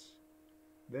Lines.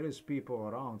 There is people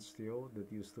around still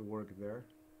that used to work there,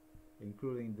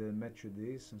 including the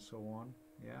Methodis and so on.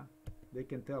 Yeah, they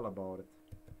can tell about it.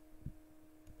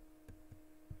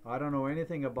 I don't know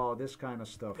anything about this kind of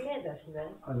stuff.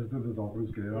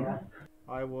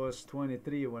 I was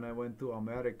 23 when I went to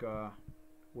America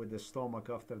with the stomach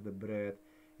after the bread,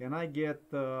 and I get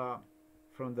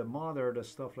from the mother the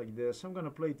stuff like this. I'm gonna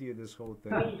play to you this whole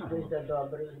thing.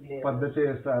 Pa da te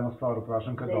jaz eno stvar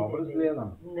vprašam, kaj dobro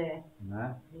izgledam? Ne.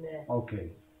 Ne? Ne. Ok.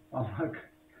 Ampak,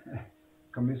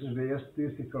 kaj misliš, da jaz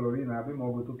tistih kalorij ne bi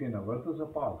mogel tukaj na vrtu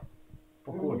zapaliti?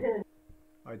 Pokud?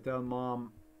 I tell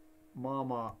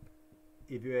Mama,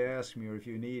 if you ask me or if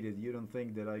you need it, you don't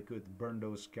think that I could burn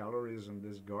those calories in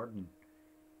this garden?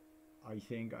 I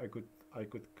think I could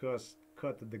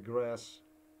cut the grass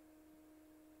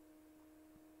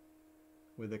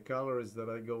with the calories that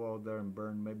I go out there and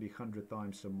burn maybe 100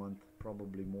 times a month,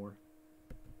 probably more.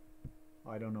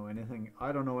 I don't know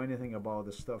anything about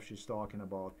the stuff she's talking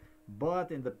about.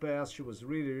 But in the past, she was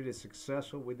really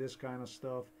successful with this kind of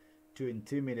stuff to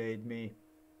intimidate me.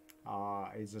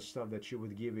 It's the stuff that she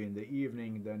would give you in the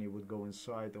evening, then you would go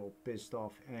inside all pissed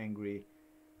off, angry,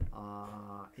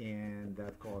 and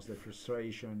that caused the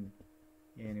frustration,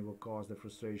 and it will cause the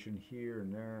frustration here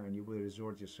and there, and you will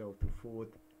resort yourself to food,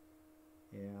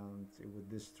 and it would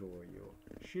destroy you.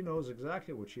 She knows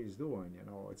exactly what she's doing, you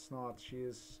know. It's not,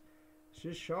 she's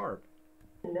sharp.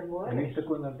 Nič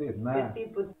tako narediti, ne.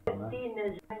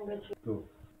 Tu.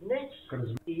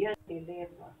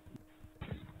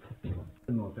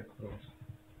 Notek, prosim.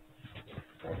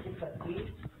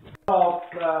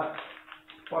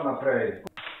 Pa naprej.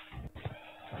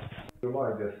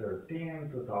 July the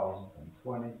 13th,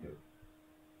 2022.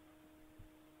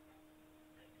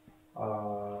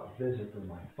 Visit to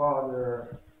my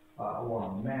father.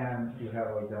 One man you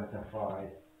have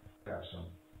identified. Person.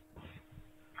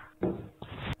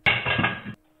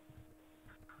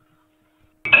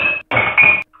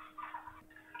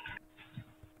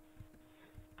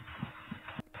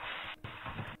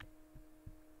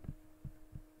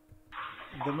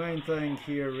 The main thing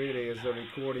here really is the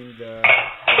recording that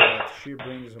she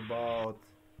brings about.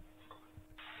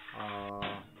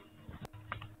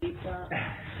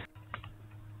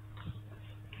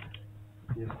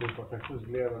 Jaz to pa tako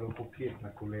izgledalo pokit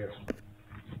na kolesu.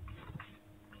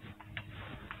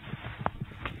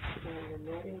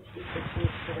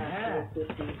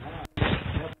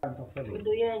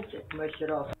 Dojenček imaš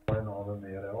rok. Svoje nove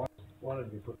mere.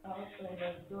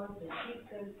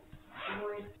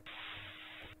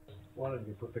 One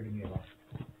bi potegnila.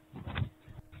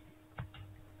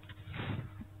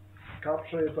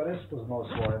 Kapša je pa res poznal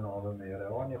svoje nove mere.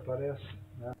 On je pa res,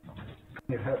 ne,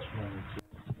 ni več manici.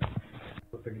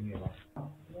 Potegnila.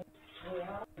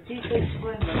 Ti kaj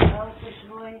svoj, mažal kaj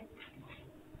svoj?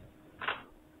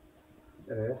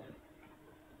 Res?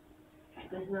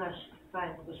 Da znaš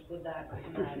fajn gospodar,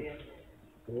 gospodarje.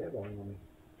 Treba, mami.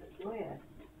 Tako je.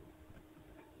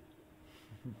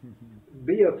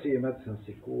 Biocimet sem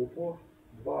si kupil,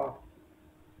 2.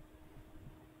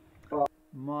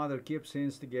 Mother keeps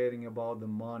instigating about the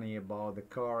money, about the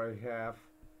car I have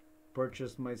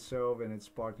purchased myself, and it's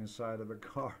parked inside of the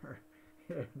car.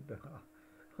 And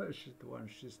when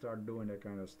she started doing that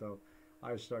kind of stuff,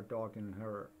 I start talking to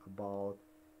her about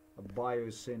a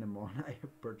bio-cinnamon I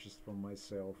purchased for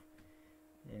myself.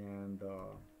 And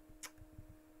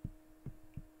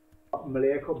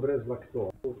Mleko brez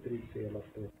laktoze,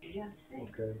 3,5. Ja, sej.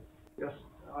 Okay. Jaz,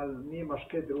 ali nimaš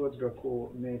kaj drugega,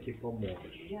 ko neki pomoč?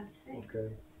 Ja, sej. Okay.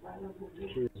 Hvala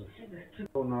Bogu.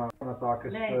 Na take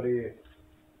stvari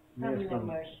Tam le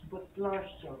imaš, pod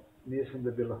ploščo. Mislim,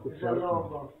 da bi lahko Za crknil.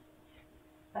 logo.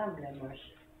 Tam le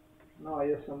imaš. No,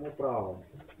 jaz sem upravil.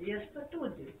 Jaz pa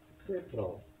tudi. Vse je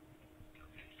prav.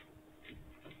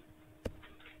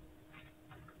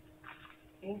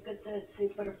 Enkrat si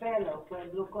pripeljal, ko je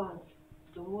bilo konc.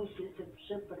 Domov si se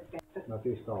še pripeljal. Na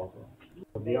tisto avto.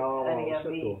 Odjava, vse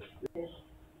to.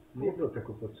 Ni bilo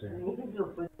tako poceni. Ni bilo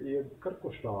poceni. Je kar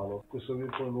koštalo, ko so mi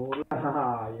ponudili.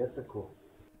 Haha, je tako.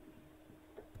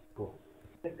 Tako.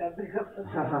 Tako bi ga potem.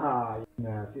 Haha,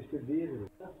 ne, tisti dizel.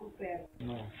 Tako pel.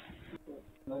 No.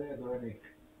 Naredil je nek.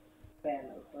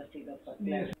 Peljal, pa si ga pa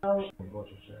peljal.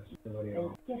 Mogoče še, ne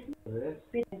verjamem. Res?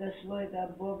 Petega svojega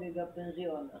bogega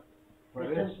penziona. Pa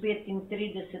Jaz sem res?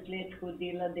 35 let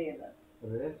hodila delat.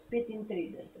 Res?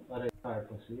 35. Kaj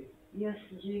pa si? Jaz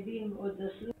živim od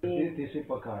zaslužbe. Ti si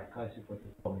pa kaj? Kaj si pa ti?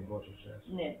 To mi hočeš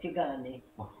reči. Ne, cigani.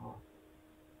 Aha.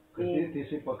 Ti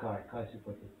si pa kaj? Kaj si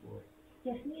pa ti tvoj?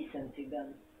 Jaz nisem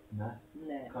cigan. Ne?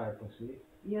 Ne. Kaj pa si?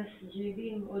 Jaz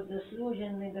živim od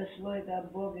zasluženega svojega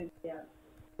bogega.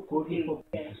 Koliko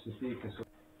si ti, ki so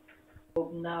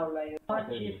Obnavljajo.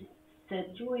 Noči se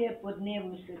čuje, po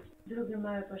dnevu se drugi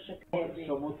imajo pa še kaj.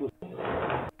 samo tu?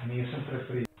 Nisem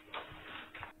prepričan.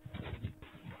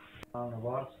 Na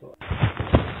varstvo.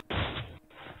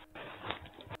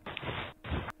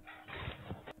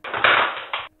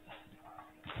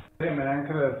 Vem,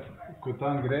 enkrat, ko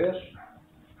tam greš,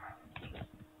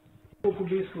 koliko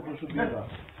obiskov boš dobila?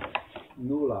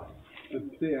 0.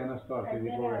 To je ena stvar, ki ti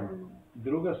povem.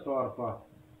 Druga stvar pa,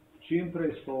 čim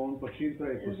prej spomn, pa čim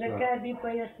prej poslati. Zakaj bi pa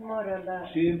jaz morala?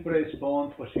 Čim prej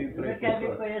spomn, pa čim prej Zakaj bi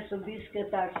pa poslati. jaz obiske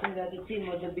takšnega,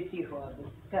 recimo, da bi ti hodil?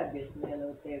 Kaj bi smela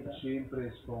od tega? Čim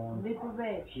prej spomn, Vi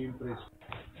povej. čim prej spomn.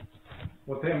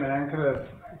 Potem enkrat,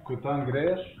 ko tam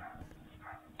greš,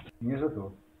 ni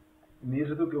zato. Ni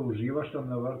zato, ker uživaš tam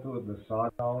na vrtu, da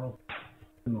sad ravno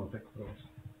trenutek prosim.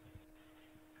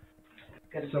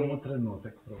 Samo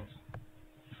trenutek prosim.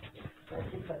 Kaj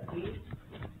si pa ti?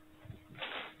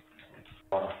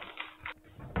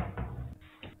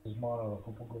 Z mano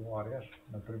lahko pogovarjaš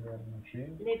na primeren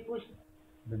način. Ne pusti.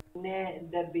 Ne,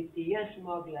 da bi ti jaz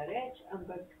mogla reči,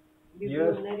 ampak bi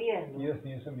Jaz- bilo narejeno. Jaz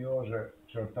nisem Jože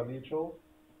Črtaličev,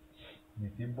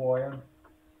 niti Bojan,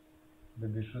 da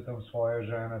bi šel tam svoje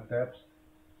žene tepst.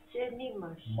 Če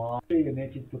nimaš. Če je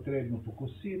nekaj potrebno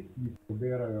pokositi, mi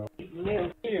pobirajo. Ne,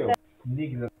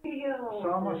 Nikdar.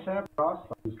 Sama sebe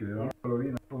rasta. Iskreno,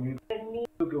 polovina pomeni.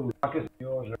 Tukaj vsake se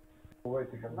Jože.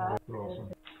 Povejte, kaj mi prosim.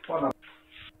 Pa na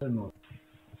trenut.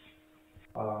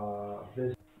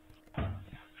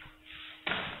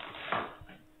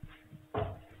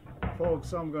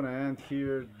 Folks, I'm gonna end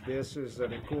here. This is a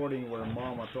recording where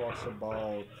Mama talks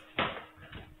about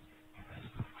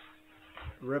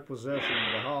repossessing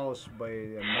the house by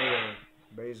a mayor,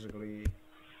 basically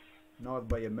not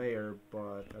by a mayor,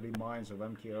 but reminds of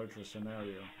MK Ultra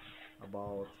scenario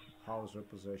about house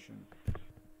repossession.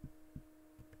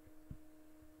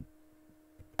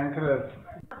 Enkrat,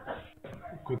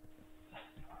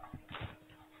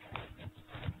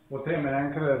 potem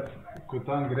enkrat, ko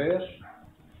tam greš,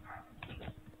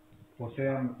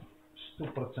 potem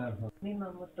 100%. mi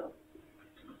imamo to.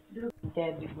 Drugi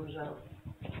tebi bo žal.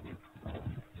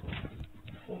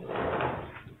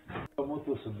 Samo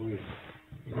tu se bojiš.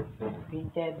 In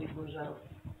tebi bo žal.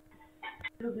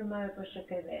 Drugi imajo pa še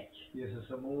kaj več. Jaz se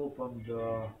samo upam,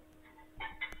 da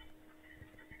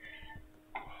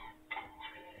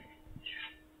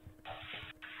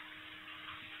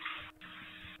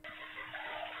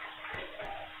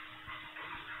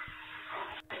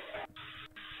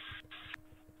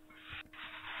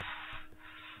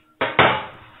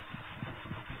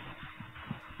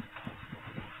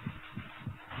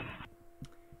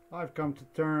I've come to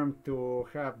term to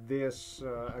have this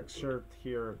excerpt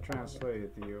here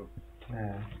translated to you.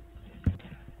 ne.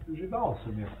 Že dal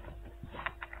sem je.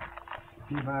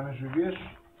 Ti mene živiš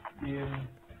in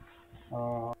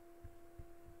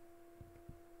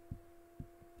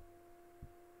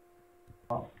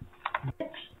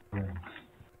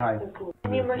kaj? Tako.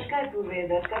 Nimaš kaj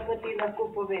povedati, kaj pa ti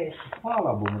lahko poveš?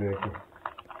 Hvala bom rekel.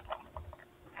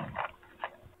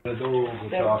 Predolgo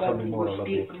časa bi morala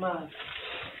biti.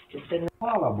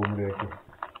 Hvala bom rekel.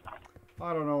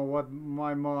 I don't know what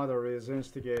my mother is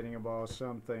instigating about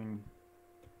something.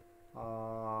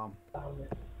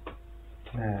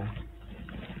 Ne.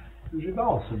 Že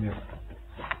dal sem je.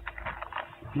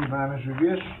 Ti mene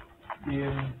živiš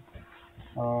in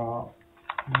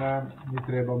meni ni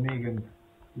treba migati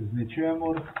z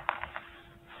ničemur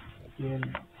in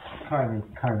kaj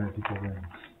naj ti povem?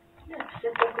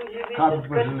 Kaj bi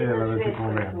pa želela, da ti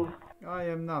povem?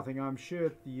 I am nothing. I'm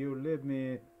shit. You leave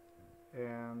me.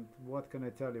 And what can I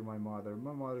tell you, my mother?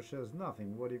 My mother says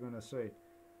nothing. What are you gonna say?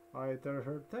 I tell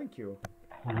her thank you.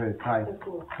 Povej,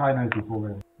 kaj naj ti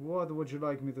povem? What would you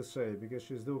like me to say? Because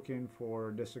she's looking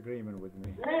for disagreement with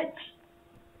me. Nič.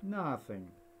 Nothing.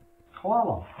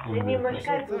 Hvala Ti bom rekel. nimaš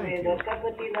kaj povedati, kaj pa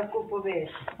ti lahko poveš?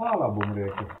 Hvala bom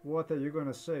rekel. What are you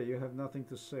gonna say? You have nothing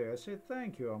to say. I say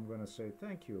thank you. I'm gonna say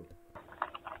thank you.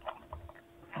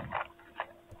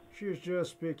 She's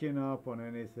just picking up on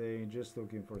anything, just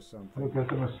looking for something. Tukaj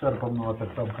se me strpam noter,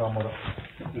 tam kamor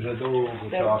že dolgo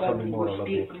časa bi morala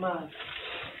biti.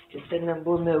 Če se nam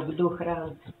bo imel kdo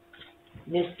hraniti.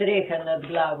 Ne streha nad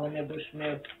glavo ne boš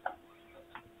imel.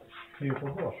 Ti jo pa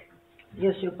boš.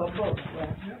 Jaz jo pa bom.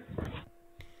 Ja.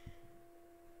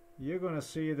 You're gonna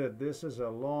see that this is a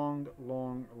long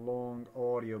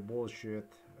audio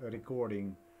bullshit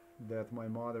recording that my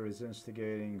mother is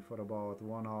instigating for about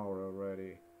 1 hour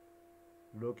already,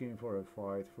 looking for a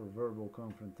fight, for verbal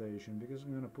confrontation, because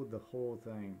I'm gonna put the whole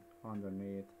thing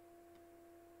underneath.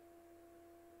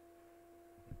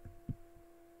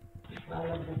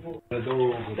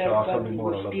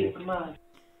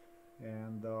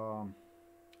 And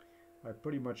I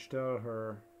pretty much tell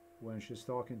her when she's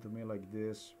talking to me like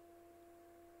this,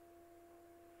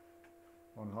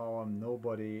 on how I'm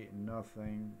nobody,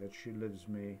 nothing, that she lives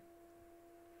me,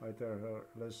 I tell her,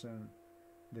 listen,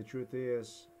 the truth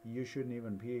is, you shouldn't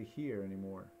even be here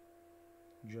anymore.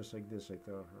 Just like this, I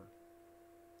tell her.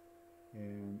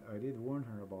 And I did warn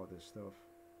her about this stuff.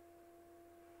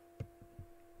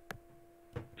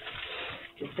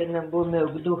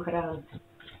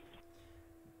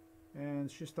 And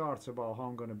she starts about how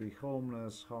I'm gonna be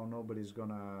homeless, how I'm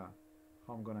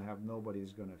gonna have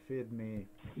nobody's gonna feed me,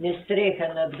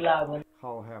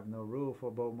 how I have no roof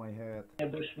above my head.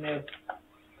 And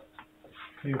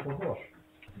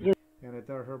I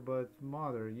tell her, but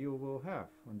mother, you will have,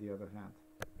 on the other hand.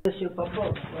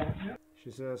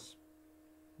 She says,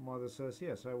 mother says,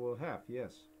 yes, I will have,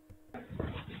 yes.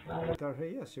 I tell her,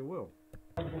 yes, you will.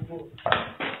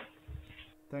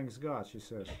 Thanks God, she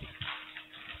says.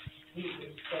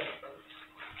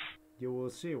 You will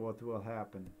see what will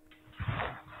happen.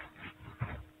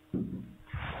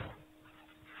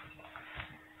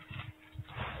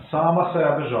 Sama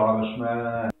sebe žališ,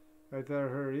 mene. I tell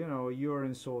her, you know, you're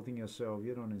insulting yourself,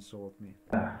 you don't insult me.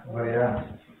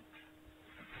 Verjamem.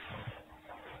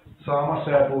 Sama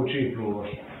sebe pouči pluvaš.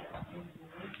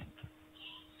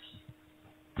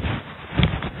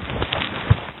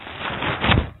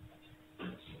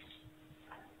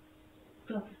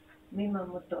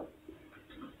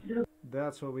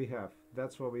 That's what we have.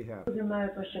 That's what we have.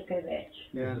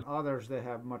 And others, they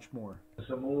have much more.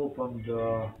 Samo upam,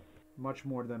 da... Much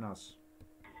more than us.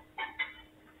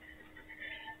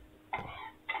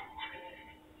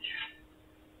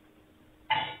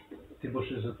 Ti boš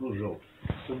še zaslužil.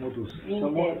 Samo to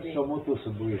se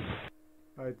bojim.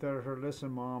 I tell her,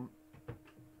 listen, Mom.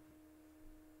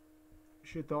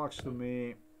 She talks to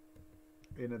me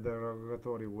in a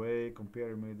derogatory way,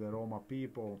 comparing me to the Roma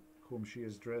people, whom she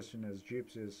is dressing as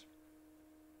gypsies.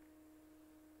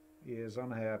 He is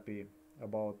unhappy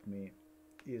about me.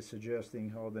 He is suggesting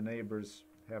how the neighbors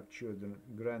have children,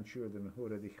 grandchildren who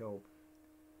already help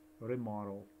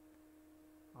remodel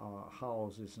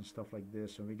houses and stuff like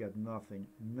this, and we got nothing,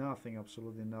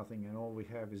 absolutely nothing, and all we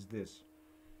have is this.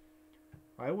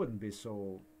 I wouldn't be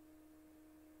so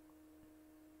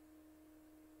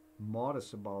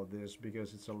modest about this,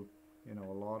 because it's a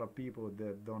lot of people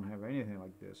that don't have anything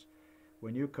like this.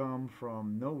 When you come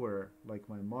from nowhere like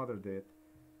my mother did,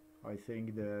 I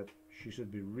think that she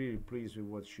should be really pleased with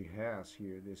what she has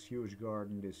here. This huge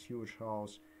garden, this huge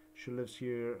house. She lives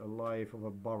here a life of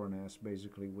a baroness,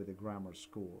 basically, with a grammar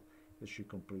school that she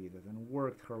completed, and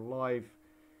worked her life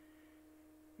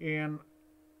in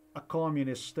a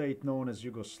communist state known as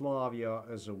Yugoslavia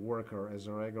as a worker, as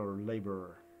a regular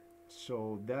laborer.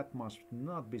 So that must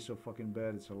not be so fucking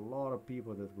bad. It's a lot of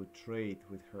people that would trade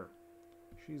with her.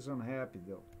 She's unhappy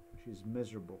though. She's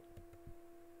miserable.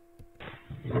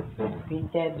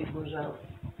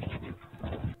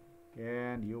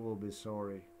 And you will be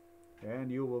sorry.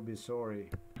 And you will be sorry.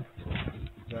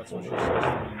 That's what she says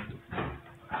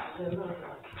to me.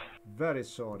 Very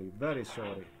sorry, very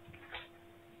sorry.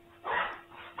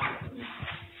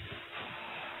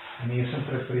 Nisem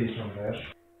prepričan,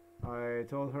 veš. I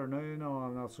told her, no,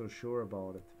 I'm not so sure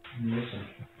about it.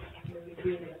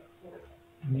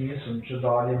 Nisem, če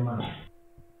dalje manj.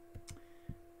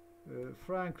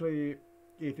 Frankly,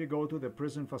 if you go to the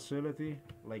prison facility,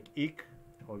 like IK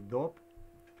or DOP,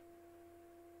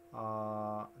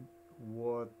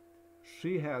 what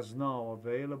she has now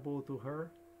available to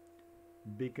her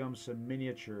becomes a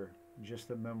miniature,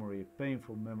 just a memory, a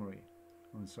painful memory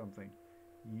on something.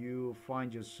 You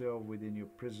find yourself within your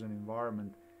prison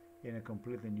environment in a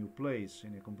completely new place,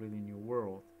 in a completely new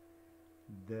world,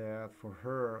 that for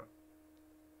her,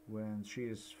 when she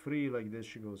is free like this,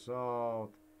 she goes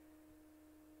out,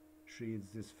 she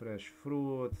eats this fresh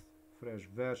fruit, fresh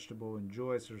vegetable,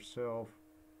 enjoys herself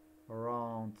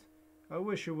around. I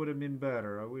wish it would have been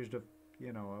better. I wish that,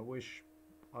 I wish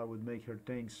I would make her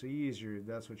things easier if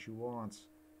that's what she wants.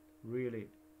 Really.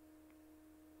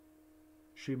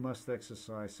 She must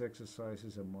exercise. Exercise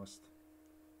is a must.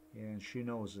 And she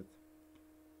knows it.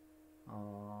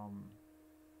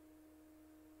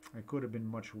 It could have been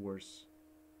much worse.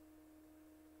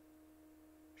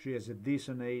 She has a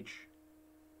decent age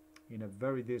in a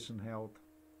very decent health,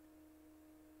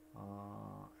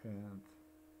 and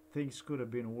things could have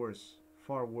been worse,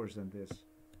 far worse than this.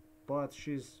 But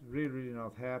she's really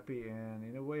not happy, and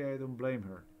in a way I don't blame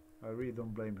her. I really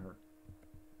don't blame her.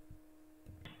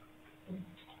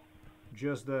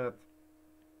 Just that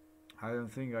I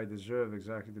don't think I deserve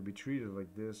exactly to be treated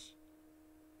like this,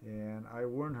 and I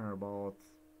warned her about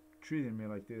treating me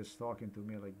like this, talking to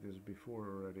me like this before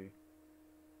already.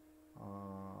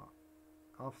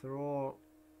 After all,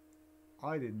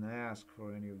 I didn't ask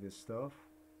for any of this stuff.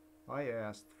 I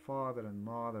asked father and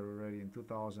mother already in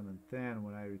 2010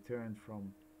 when I returned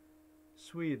from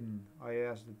Sweden. I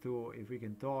asked the two if we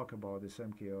can talk about this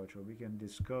MK Ultra, we can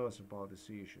discuss about these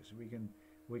issues,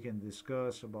 we can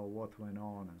discuss about what went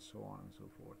on and so on and so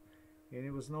forth. And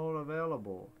it was not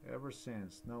available ever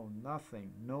since. No,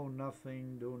 nothing, no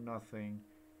nothing, do nothing.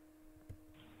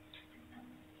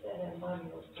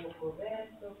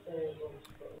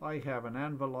 I have an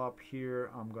envelope here.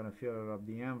 I'm gonna fill up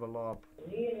the envelope.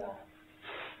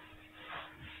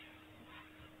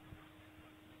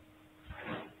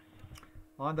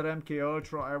 Under MK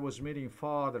Ultra, I was meeting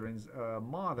mother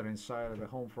inside of the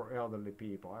home for elderly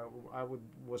people. I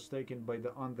was taken by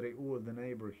the Andre Uhl, the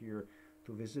neighbor here,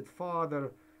 to visit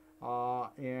father,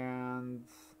 and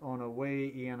on a way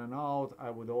in and out,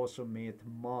 I would also meet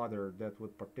mother that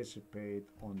would participate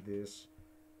on this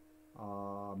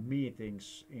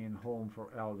meetings in home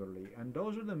for elderly. And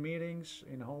those are the meetings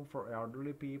in home for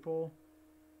elderly people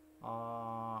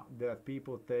that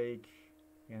people take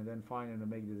and then finally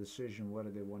make the decision whether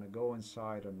they want to go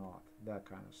inside or not, that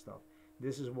kind of stuff.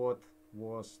 This is what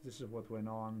went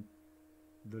on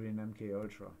during MK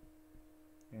Ultra,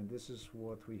 and this is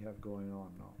what we have going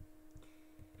on now.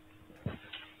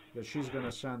 That she's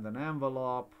gonna send an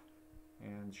envelope,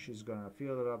 and she's gonna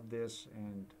fill it up this,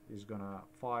 and is gonna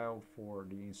file for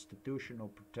the institutional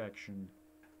protection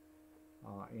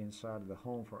inside the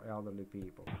home for elderly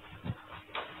people.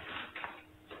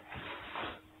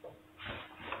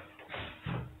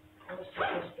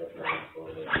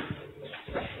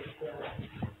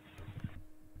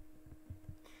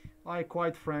 I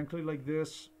quite frankly, like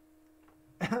this,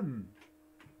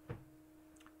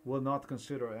 will not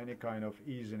consider any kind of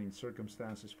easing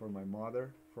circumstances for my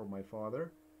mother, for my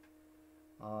father.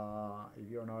 If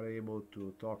you're not able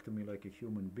to talk to me like a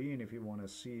human being, if you want to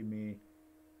see me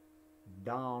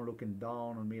down, looking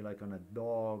down on me like on a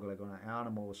dog, like on an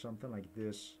animal or something like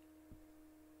this,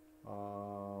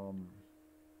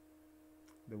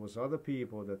 there was other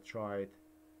people that tried,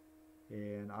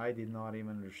 and I did not even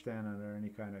understand under any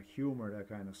kind of humor, that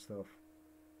kind of stuff.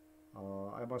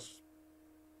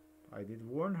 I did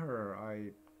warn her.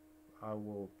 I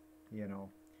will, you know,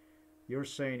 you're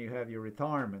saying you have your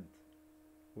retirement,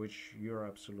 which you're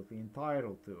absolutely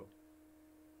entitled to.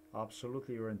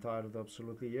 Absolutely, you're entitled to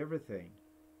absolutely everything.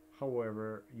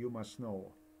 However, you must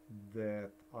know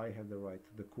that I have the right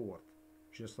to the court,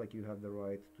 just like you have the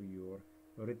right to your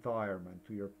retirement,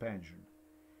 to your pension.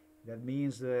 That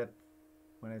means that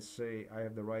when I say I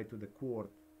have the right to the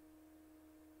court,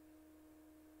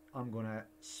 I'm gonna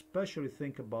especially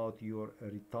think about your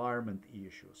retirement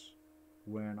issues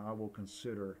when I will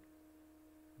consider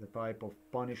the type of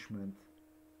punishment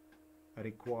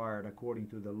required according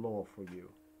to the law for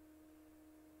you.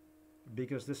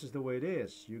 Because this is the way it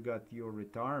is. You got your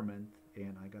retirement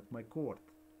and I got my court.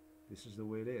 This is the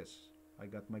way it is. I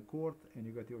got my court and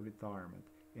you got your retirement.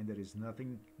 And there is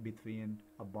nothing between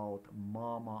about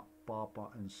mama, papa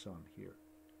and son here.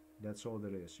 That's all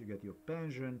there is. You get your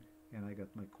pension and I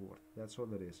got my court. That's all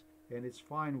there is. And it's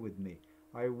fine with me.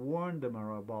 I warned them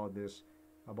about this,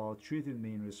 about treating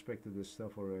me in respect to this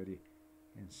stuff already.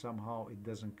 And somehow it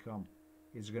doesn't come.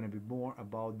 It's going to be more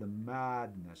about the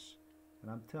madness.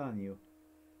 And I'm telling you,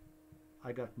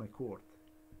 I got my court.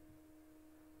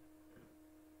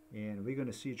 And we're going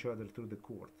to see each other through the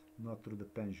court, not through the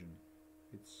pension.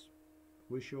 It's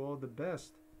wish you all the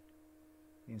best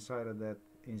inside of that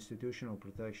institutional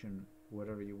protection,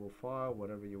 whatever you will file,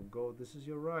 whatever you go, this is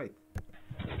your right.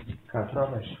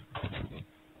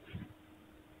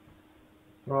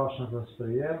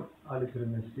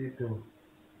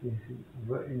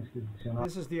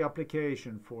 This is the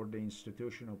application for the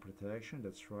institutional protection,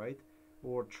 that's right,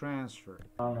 or transfer.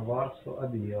 And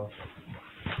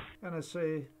I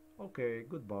say, okay,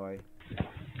 goodbye.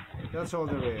 That's all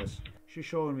there is. She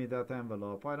showed me that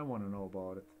envelope. I don't want to know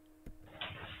about it.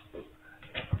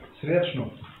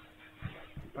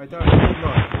 I tell you, good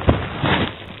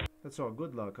luck. That's all,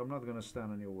 good luck. I'm not going to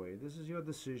stand on your way. This is your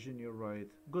decision, you're right.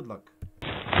 Good luck.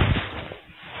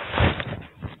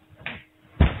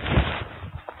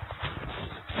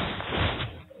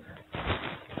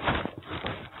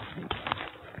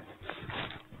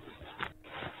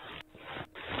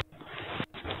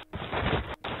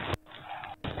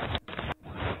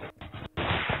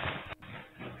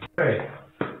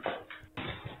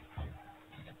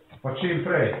 Pa čim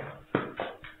prej.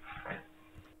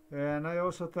 And I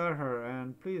also tell her,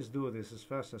 and please do this as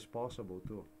fast as possible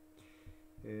too.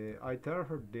 I tell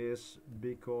her this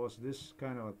because this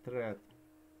kind of a threat,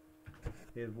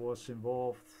 it was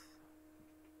involved,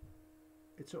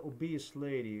 it's an obese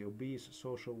lady, obese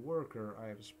social worker I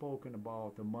have spoken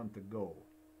about a month ago.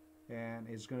 And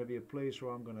it's going to be a place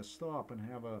where I'm going to stop and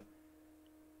have a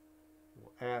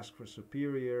ask for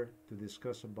superior to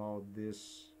discuss about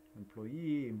this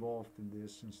employee involved in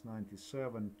this since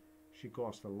 '97. She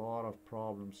caused a lot of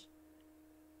problems,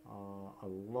 a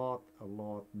lot,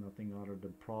 nothing other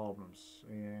than problems,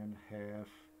 and have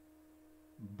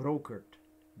brokered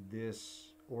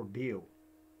this ordeal,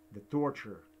 the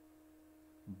torture,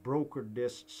 brokered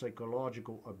this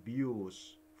psychological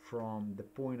abuse from the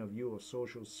point of view of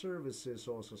social services,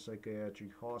 also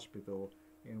psychiatric hospital,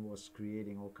 and was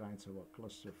creating all kinds of a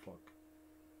clusterfuck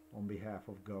on behalf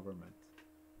of government.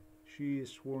 She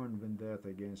sworn vendetta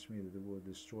against me that it would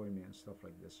destroy me and stuff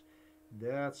like this.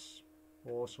 That's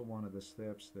also one of the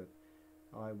steps that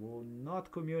I will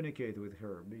not communicate with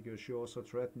her, because she also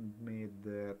threatened me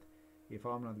that if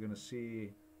I'm not going to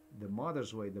see the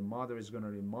mother's way, the mother is going to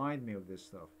remind me of this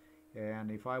stuff. And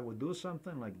if I would do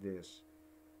something like this,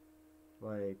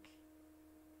 like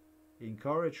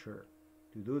encourage her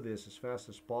to do this as fast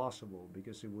as possible,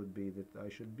 because it would be that I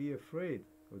should be afraid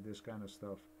of this kind of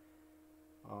stuff,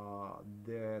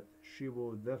 that she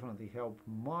will definitely help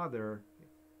mother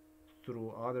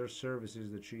through other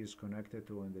services that she is connected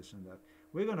to and this and that.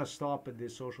 We're going to stop at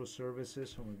these social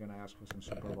services and we're going to ask for some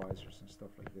supervisors and stuff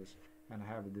like this and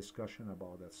have a discussion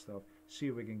about that stuff. See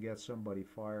if we can get somebody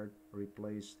fired,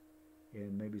 replaced,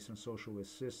 and maybe some social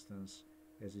assistance,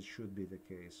 as it should be the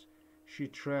case. She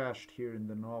trashed here in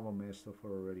the Novo mesto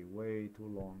for already way too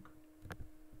long.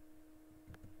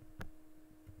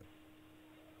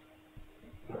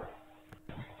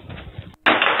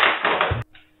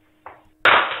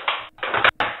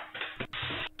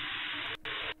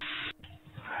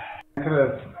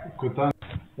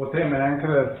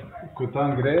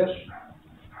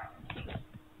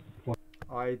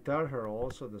 I tell her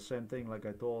also the same thing like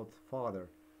I told father.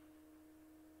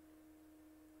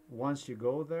 Once you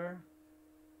go there,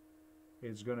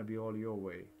 it's going to be all your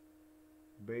way.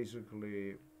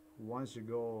 Basically, once you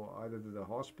go either to the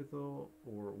hospital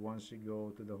or once you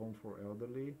go to the home for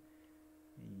elderly,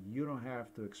 you don't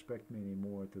have to expect me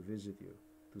anymore to visit you,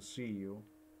 to see you.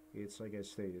 It's like I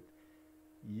stated,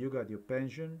 you got your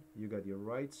pension, you got your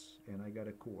rights, and I got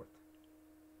a court.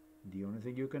 The only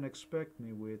thing you can expect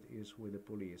me with is with the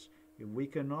police. If we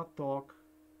cannot talk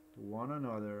to one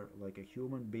another like a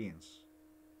human beings,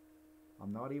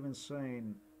 I'm not even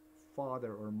saying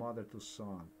father or mother to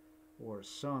son, or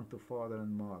son to father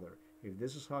and mother. If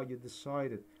this is how you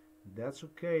decided, that's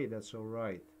okay, that's all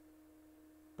right.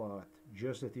 But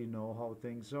just that you know how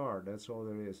things are, that's all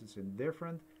there is. It's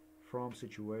indifferent from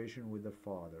situation with the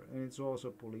father. And it's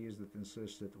also police that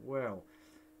insisted, well,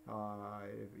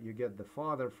 if you get the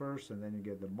father first and then you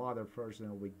get the mother first, and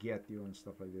then we get you and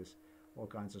stuff like this. All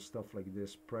kinds of stuff like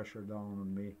this, pressure down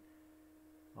on me.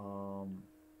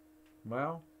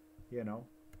 Well, you know.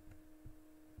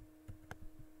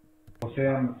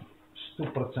 Potem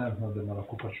 100% da me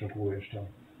lahko pričakuješ tam.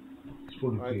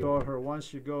 I told her,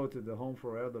 once you go to the home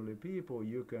for elderly people,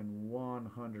 you can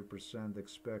 100%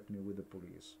 expect me with the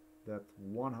police. That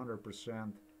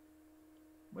 100%,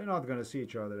 we're not going to see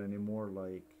each other anymore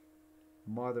like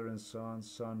mother and son,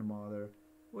 son, mother.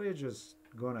 We're just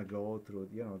going to go through,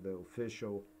 you know, the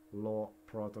official law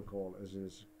protocol as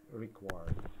is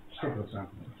required. 100%.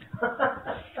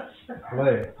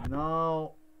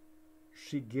 Now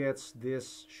she gets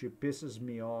this, she pisses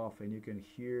me off, and you can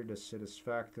hear the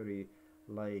satisfactory,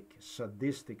 like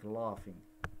sadistic laughing.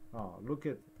 Oh, look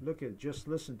at, just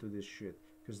listen to this shit,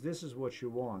 because this is what she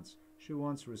wants. She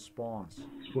wants response.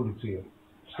 S policijo.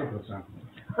 100%.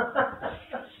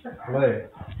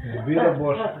 Dobila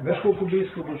boš, veš koliko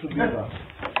obiskov boš dobila?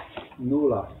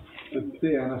 0. To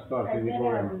je ena stvar, ki ti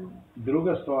povem.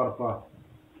 Druga stvar pa,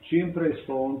 čim prej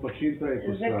spomn, pa čim prej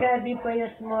poslati. Zakaj bi pa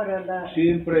jaz morala?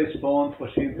 Čim prej spomn, pa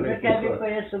čim prej poslati. Zakaj bi pa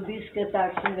jaz obiske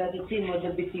takšnega, recimo,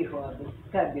 da bi ti hodil?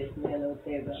 Kaj bi smela od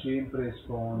tega? Čim prej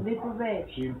spomn. Ne povej.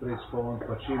 Čim prej spomn,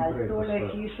 pa čim prej poslati. Ali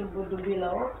tole hišo bo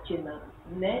dobila občina,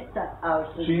 ne ta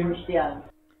Avstrija?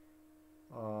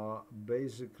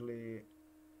 Basically,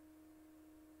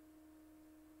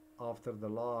 after the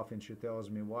laugh, and she tells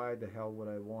me, why the hell would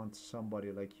I want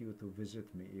somebody like you to visit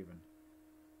me even?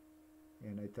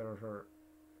 And I tell her,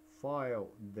 file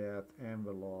that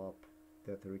envelope,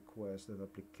 that request, that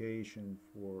application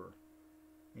for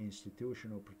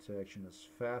institutional protection as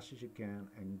fast as you can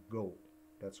and go.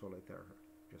 That's all I tell her.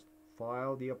 Just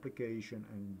file the application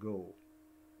and go.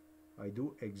 I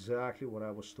do exactly what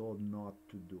I was told not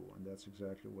to do, and that's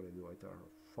exactly what I do. I tell her,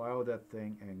 file that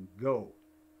thing and go.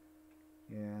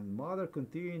 And mother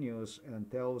continues and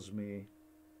tells me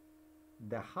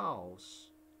the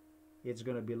house, it's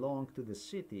going to belong to the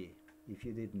city, if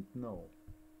you didn't know.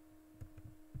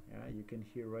 Yeah, you can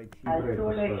hear right here. A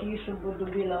tole hišo bo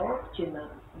dobila občina,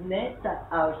 ne ta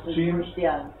avto z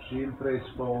Boštjan. Čim prej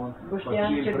spomn, pa čim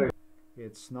Boštjanček prej.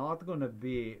 It's not going to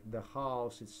be the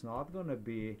house, it's not going to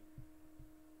be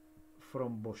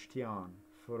from Boštjan,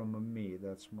 from me,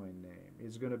 that's my name.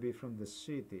 It's going to be from the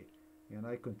city. And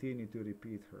I continue to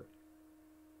repeat her.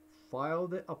 File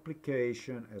the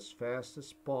application as fast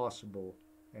as possible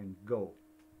and go.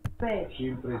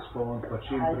 Čim prej spomn, pa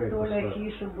čim A prej tole postavi.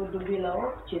 hišo bo dobila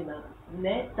občina,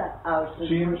 ne ta avto z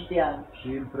Boštjan.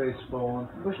 Čim prej spomn,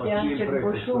 pa čim Boštjanček prej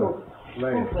bo šel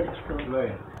postavi. s kuprčkom.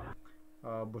 Lej,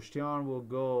 Boštjan will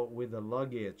go with the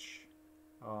luggage.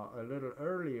 A little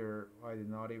earlier, I did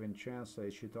not even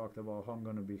translate. She talked about how I'm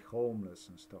going to be homeless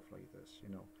and stuff like this, you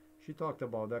know. She talked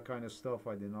about that kind of stuff.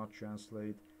 I did not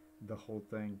translate the whole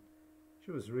thing. She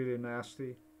was really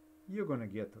nasty. You're going to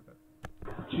get to that.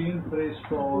 čim prej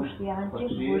spomn, pa Boštjanček bo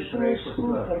čim šel prej s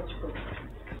postavi. kuprčkom.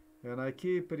 And I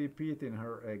keep repeating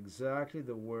her exactly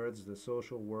the words the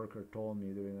social worker told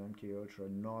me during MK Ultra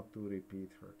not to repeat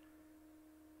her.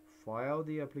 File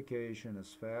the application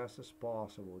as fast as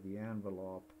possible, the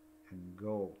envelope, and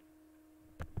go.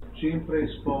 Čim prej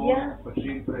spomn, Ja, pa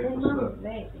čim prej imam, postavi.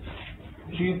 lej.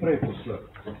 Čim prej postavi.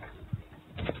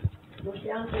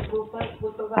 Boštjanček bo pač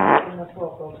potoval na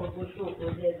pokoj, pa bo šel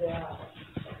v ZDA.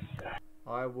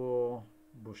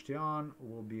 Boštjan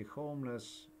will be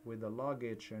homeless with the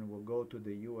luggage and will go to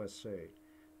the USA.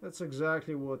 That's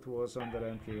exactly what was under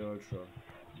MK Ultra.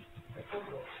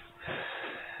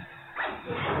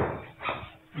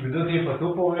 Kdo ti je pa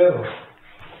to povedal?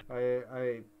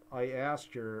 I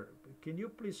asked her, can you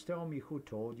please tell me who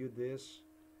told you this?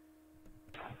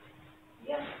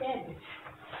 Jaz tebi.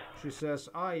 She says,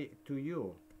 I to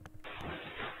you.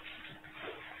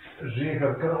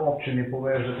 Žigar, kar občini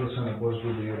poveš, da to se ne bo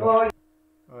zgodilo. Oj,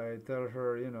 I tell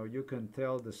her, you know, you can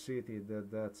tell the city that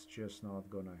that's just not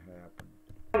gonna happen.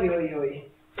 oj, oj.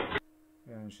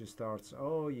 And she starts,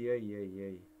 oh yeah, yeah,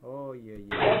 yeah, oh yeah,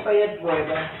 yeah. Kaj pa je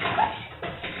tvojega?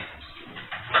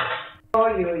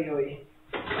 Oj, oj, oj.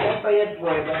 Kaj pa je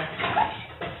tvojega?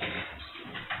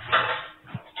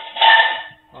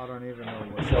 I don't even know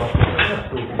what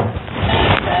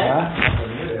Kaj? Ja, to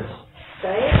ni res.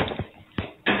 Kaj je?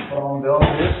 Pa vam dal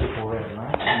res je povedal, ne?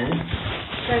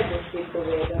 Kaj boš ti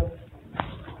povedal?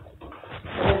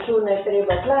 Račune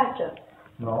treba plačati.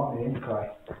 No, in kaj.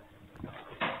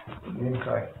 In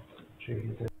kaj.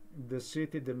 Čekajte. The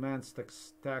city demands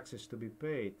taxes to be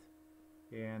paid,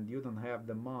 and you don't have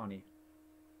the money.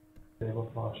 Treba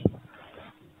plačati.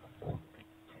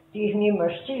 Ti jih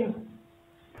nimaš čim.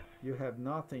 You have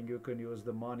nothing, you can use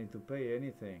the money to pay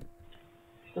anything.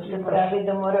 To se pravi,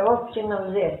 da mora občina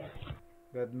vzeti.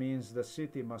 That means the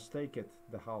city must take it,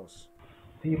 the house.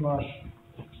 Ti imaš,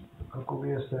 kako bi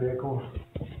jaz rekel,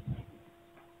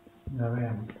 ne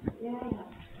vem,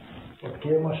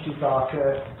 odkje imaš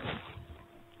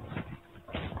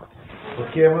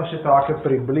ti take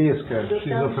približke,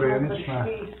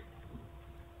 šizofrenične,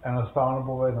 enostavno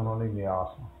povedano ni mi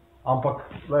jasno. Ampak,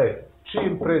 lej,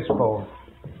 čim prej spomni.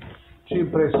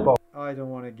 I don't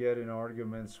want to get in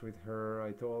arguments with her.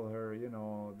 I told her, you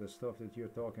know, the stuff that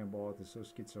you're talking about is so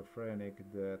schizophrenic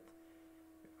that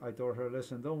I told her,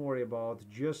 listen, don't worry about it.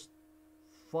 Just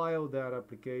file that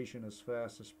application as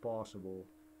fast as possible.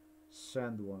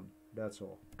 Send one. That's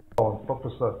all. Pa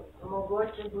poslati.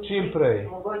 Mogoče boš Čim prej.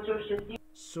 Mogoče še ti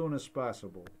Soon as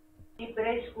possible.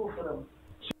 prej s kufrom.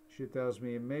 She tells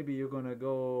me, maybe you're going to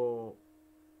go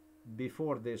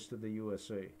before this to the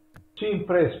USA. Čim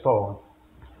prej spomni.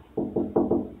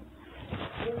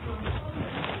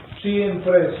 Čim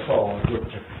prej spomni,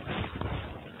 ljubček.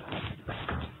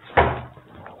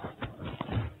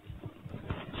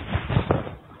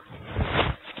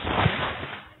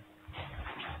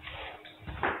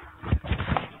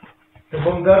 Te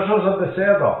bom držal za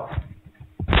besedo.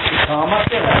 Sama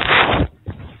te ne.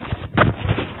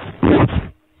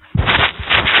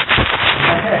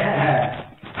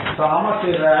 Sama ti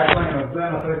je rekla in od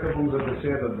zdaj naprej te bom za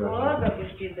besedo držal. Koga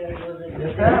boš ti držal za Ja,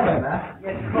 besedo? tebe, ne?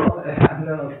 Ja, koga? Ja,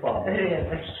 ne odpad.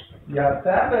 Revež. Ja,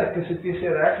 tebe, ki si ti si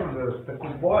rekel, da si tako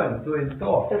bojen, to in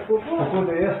to. Tako bo. Tako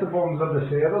da jaz te bom za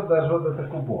besedo držal, da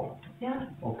tako bo. Ja.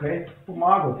 Ok?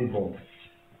 Pomagal ti bom.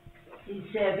 In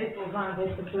sebi pomagaj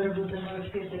se prvo, da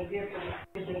moraš ti drugje.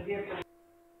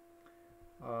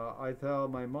 I tell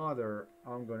my mother,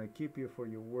 I'm gonna keep you for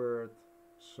your word,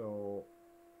 so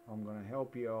I'm gonna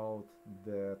help you out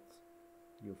that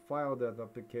you file that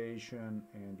application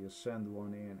and you send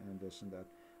one in and this and that.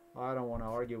 I don't want to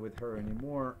argue with her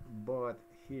anymore, but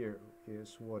here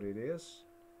is what it is.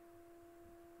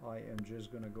 I am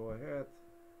just gonna go ahead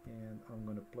and I'm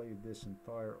gonna play this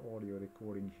entire audio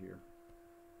recording here.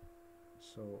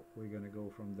 So we're gonna go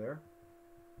from there.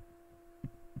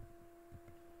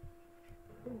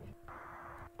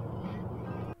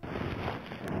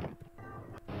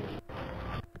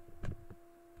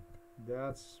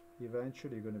 That's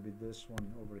eventually going to be this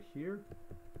one over here,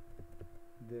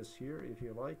 this here if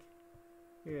you like.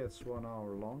 It's 1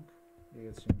 hour long,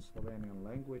 it's in Slovenian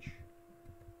language.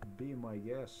 Be my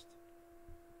guest.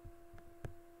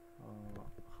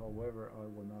 However, I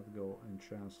will not go and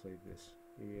translate this,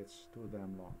 it's too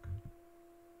damn long.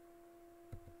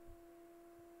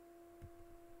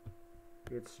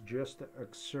 It's just an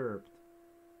excerpt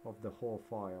of the whole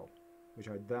file, which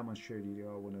I demonstrated you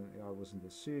when I was in the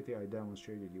city. I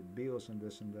demonstrated you bills and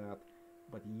this and that.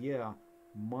 But yeah,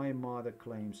 my mother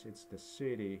claims it's the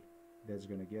city that's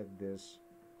gonna get this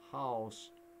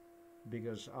house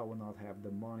because I will not have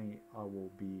the money I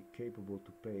will be capable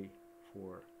to pay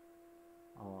for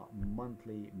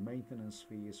monthly maintenance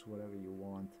fees, whatever you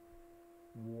want,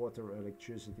 water,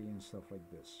 electricity and stuff like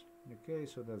this. Okay,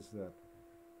 so that's that.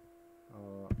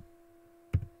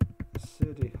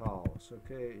 City house.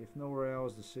 Okay, if nowhere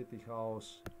else, the city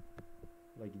house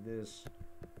like this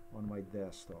on my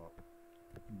desktop,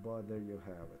 but there you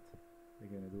have it.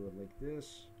 We're gonna do it like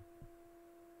this,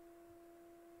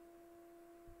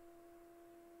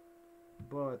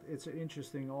 but it's an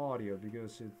interesting audio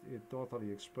because it totally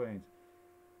explains,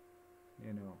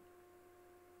 you know.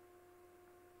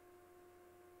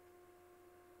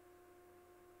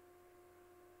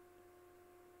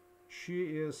 She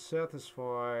is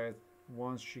satisfied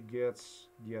once she gets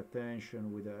the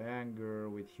attention with the anger,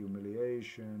 with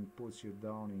humiliation, puts you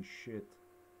down in shit.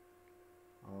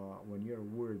 When you're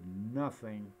worth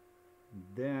nothing,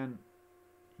 then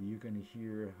you can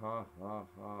hear ha ha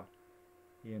ha,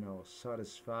 you know,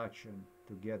 satisfaction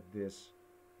to get this,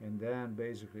 and then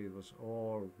basically it was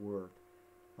all worth.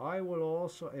 I will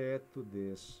also add to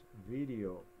this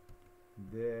video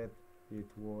that it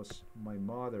was my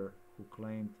mother who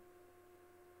claimed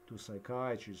to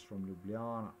psychiatrists from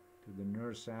Ljubljana, to the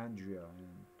nurse Andrea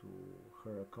and to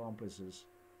her accomplices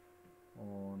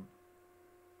on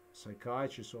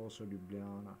psychiatrist also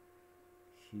Ljubljana.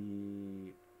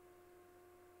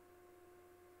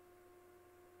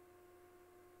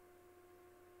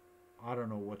 I don't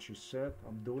know what she said.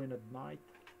 I'm doing at night.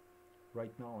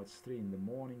 Right now it's 3 in the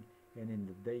morning and in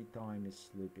the daytime is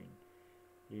sleeping.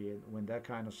 And when that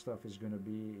kind of stuff is going to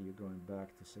be, you're going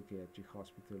back to psychiatric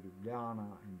hospital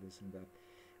Ljubljana and this and that.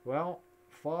 Well,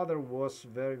 father was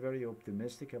very, very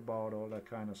optimistic about all that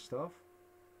kind of stuff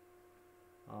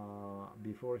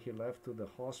before he left to the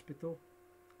hospital.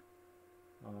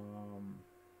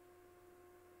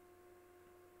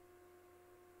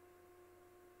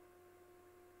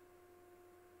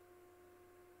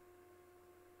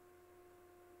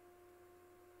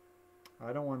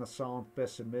 I don't want to sound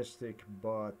pessimistic,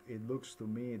 but it looks to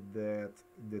me that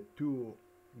the two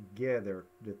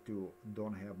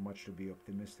don't have much to be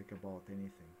optimistic about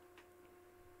anything.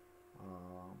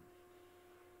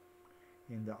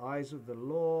 In the eyes of the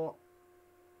law,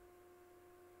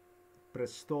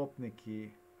 prestopniki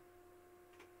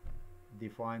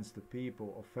defines the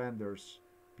people, offenders,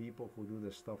 people who do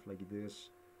the stuff like this,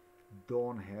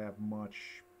 don't have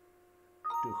much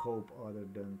to hope other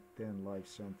than 10 life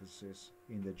sentences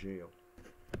in the jail.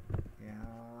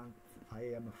 And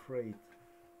I am afraid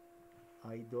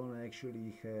I don't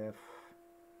actually have,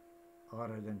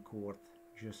 other than court,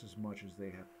 just as much as they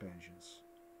have pensions.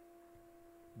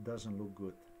 Doesn't look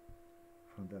good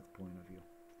from that point of view.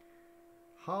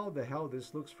 How the hell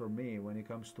this looks for me when it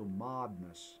comes to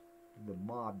madness,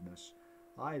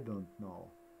 I don't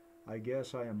know. I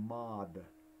guess I am mad.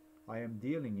 I am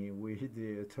dealing with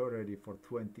the authority for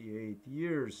 28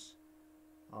 years.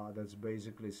 That's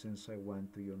basically since I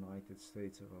went to United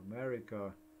States of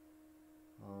America.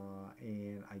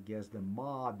 And I guess the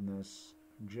madness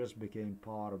just became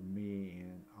part of me,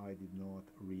 and I did not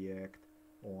react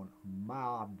on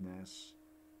madness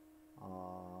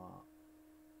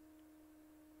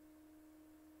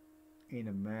in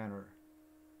a manner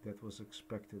that was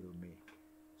expected of me.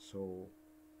 So,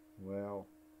 well,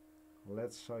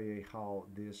 let's see how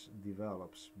this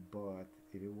develops. But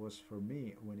if it was for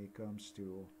me, when it comes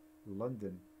to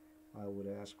London, I would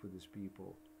ask for these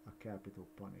people a capital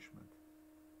punishment.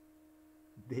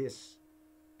 These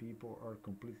people are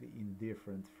completely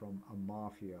indifferent from a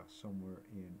mafia somewhere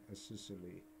in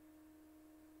Sicily.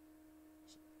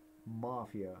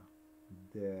 Mafia,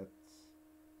 that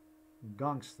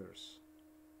gangsters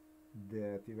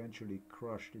that eventually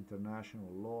crushed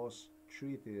international laws,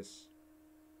 treaties,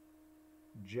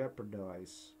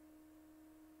 jeopardize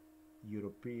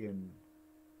European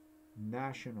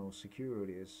national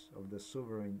securities of the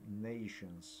sovereign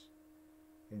nations,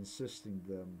 insisting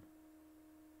them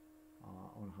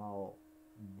on how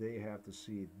they have to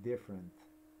see different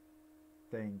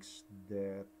things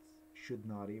that should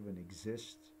not even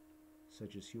exist,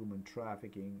 such as human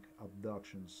trafficking,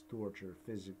 abductions, torture,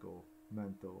 physical,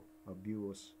 mental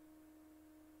abuse,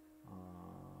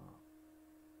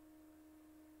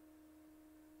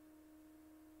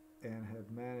 and have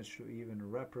managed to even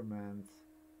reprimand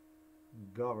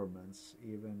governments,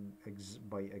 even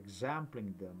by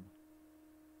exempling them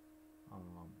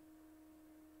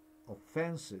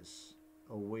offenses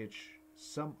of which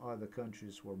some other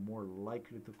countries were more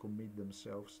likely to commit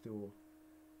themselves to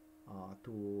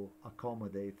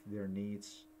accommodate their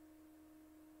needs.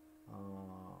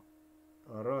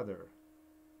 Rather,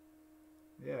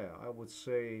 yeah, I would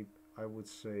say I would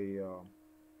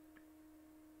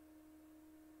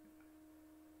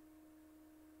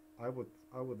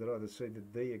rather say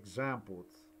that they exampled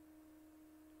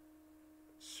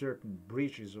certain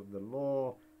breaches of the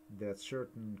law that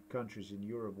certain countries in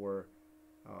Europe were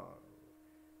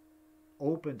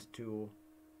opened to,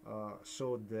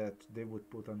 so that they would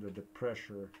put under the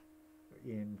pressure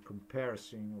in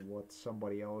comparison what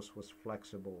somebody else was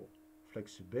flexible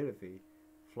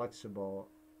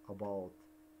about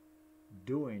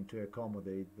doing to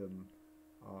accommodate them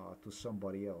to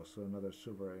somebody else, to another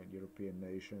sovereign European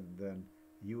nation, then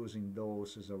using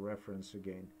those as a reference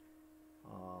again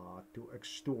to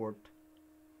extort,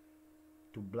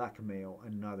 to blackmail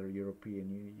another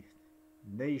European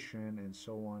nation, and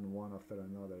so on, one after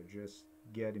another, just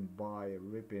getting by,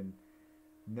 ripping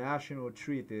national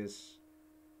treaties,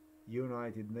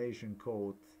 United Nation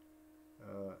Code,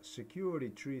 security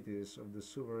treaties of the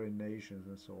sovereign nations,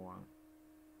 and so on.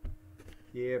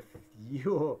 If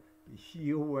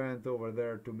you went over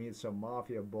there to meet some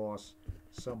mafia boss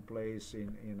someplace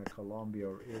in Colombia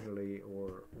or Italy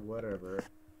or whatever,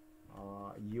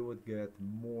 you would get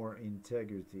more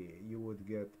integrity, you would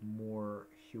get more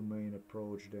humane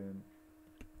approach than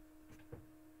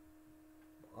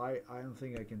I don't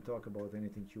think I can talk about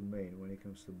anything humane when it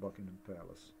comes to Buckingham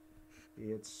Palace.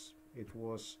 It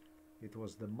was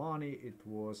the money, it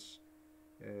was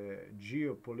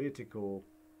geopolitical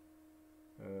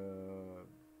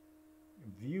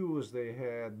views they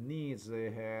had, needs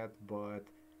they had, but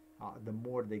the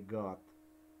more they got,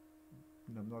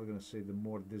 I'm not going to say the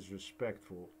more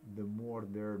disrespectful, the more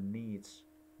their needs,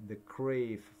 the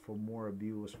crave for more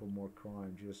abuse, for more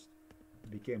crime, just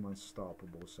became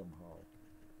unstoppable somehow.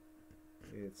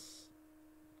 It's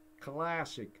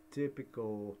classic,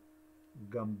 typical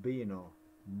Gambino,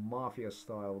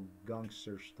 mafia-style,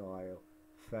 gangster-style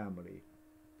family,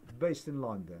 based in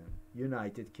London,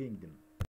 United Kingdom.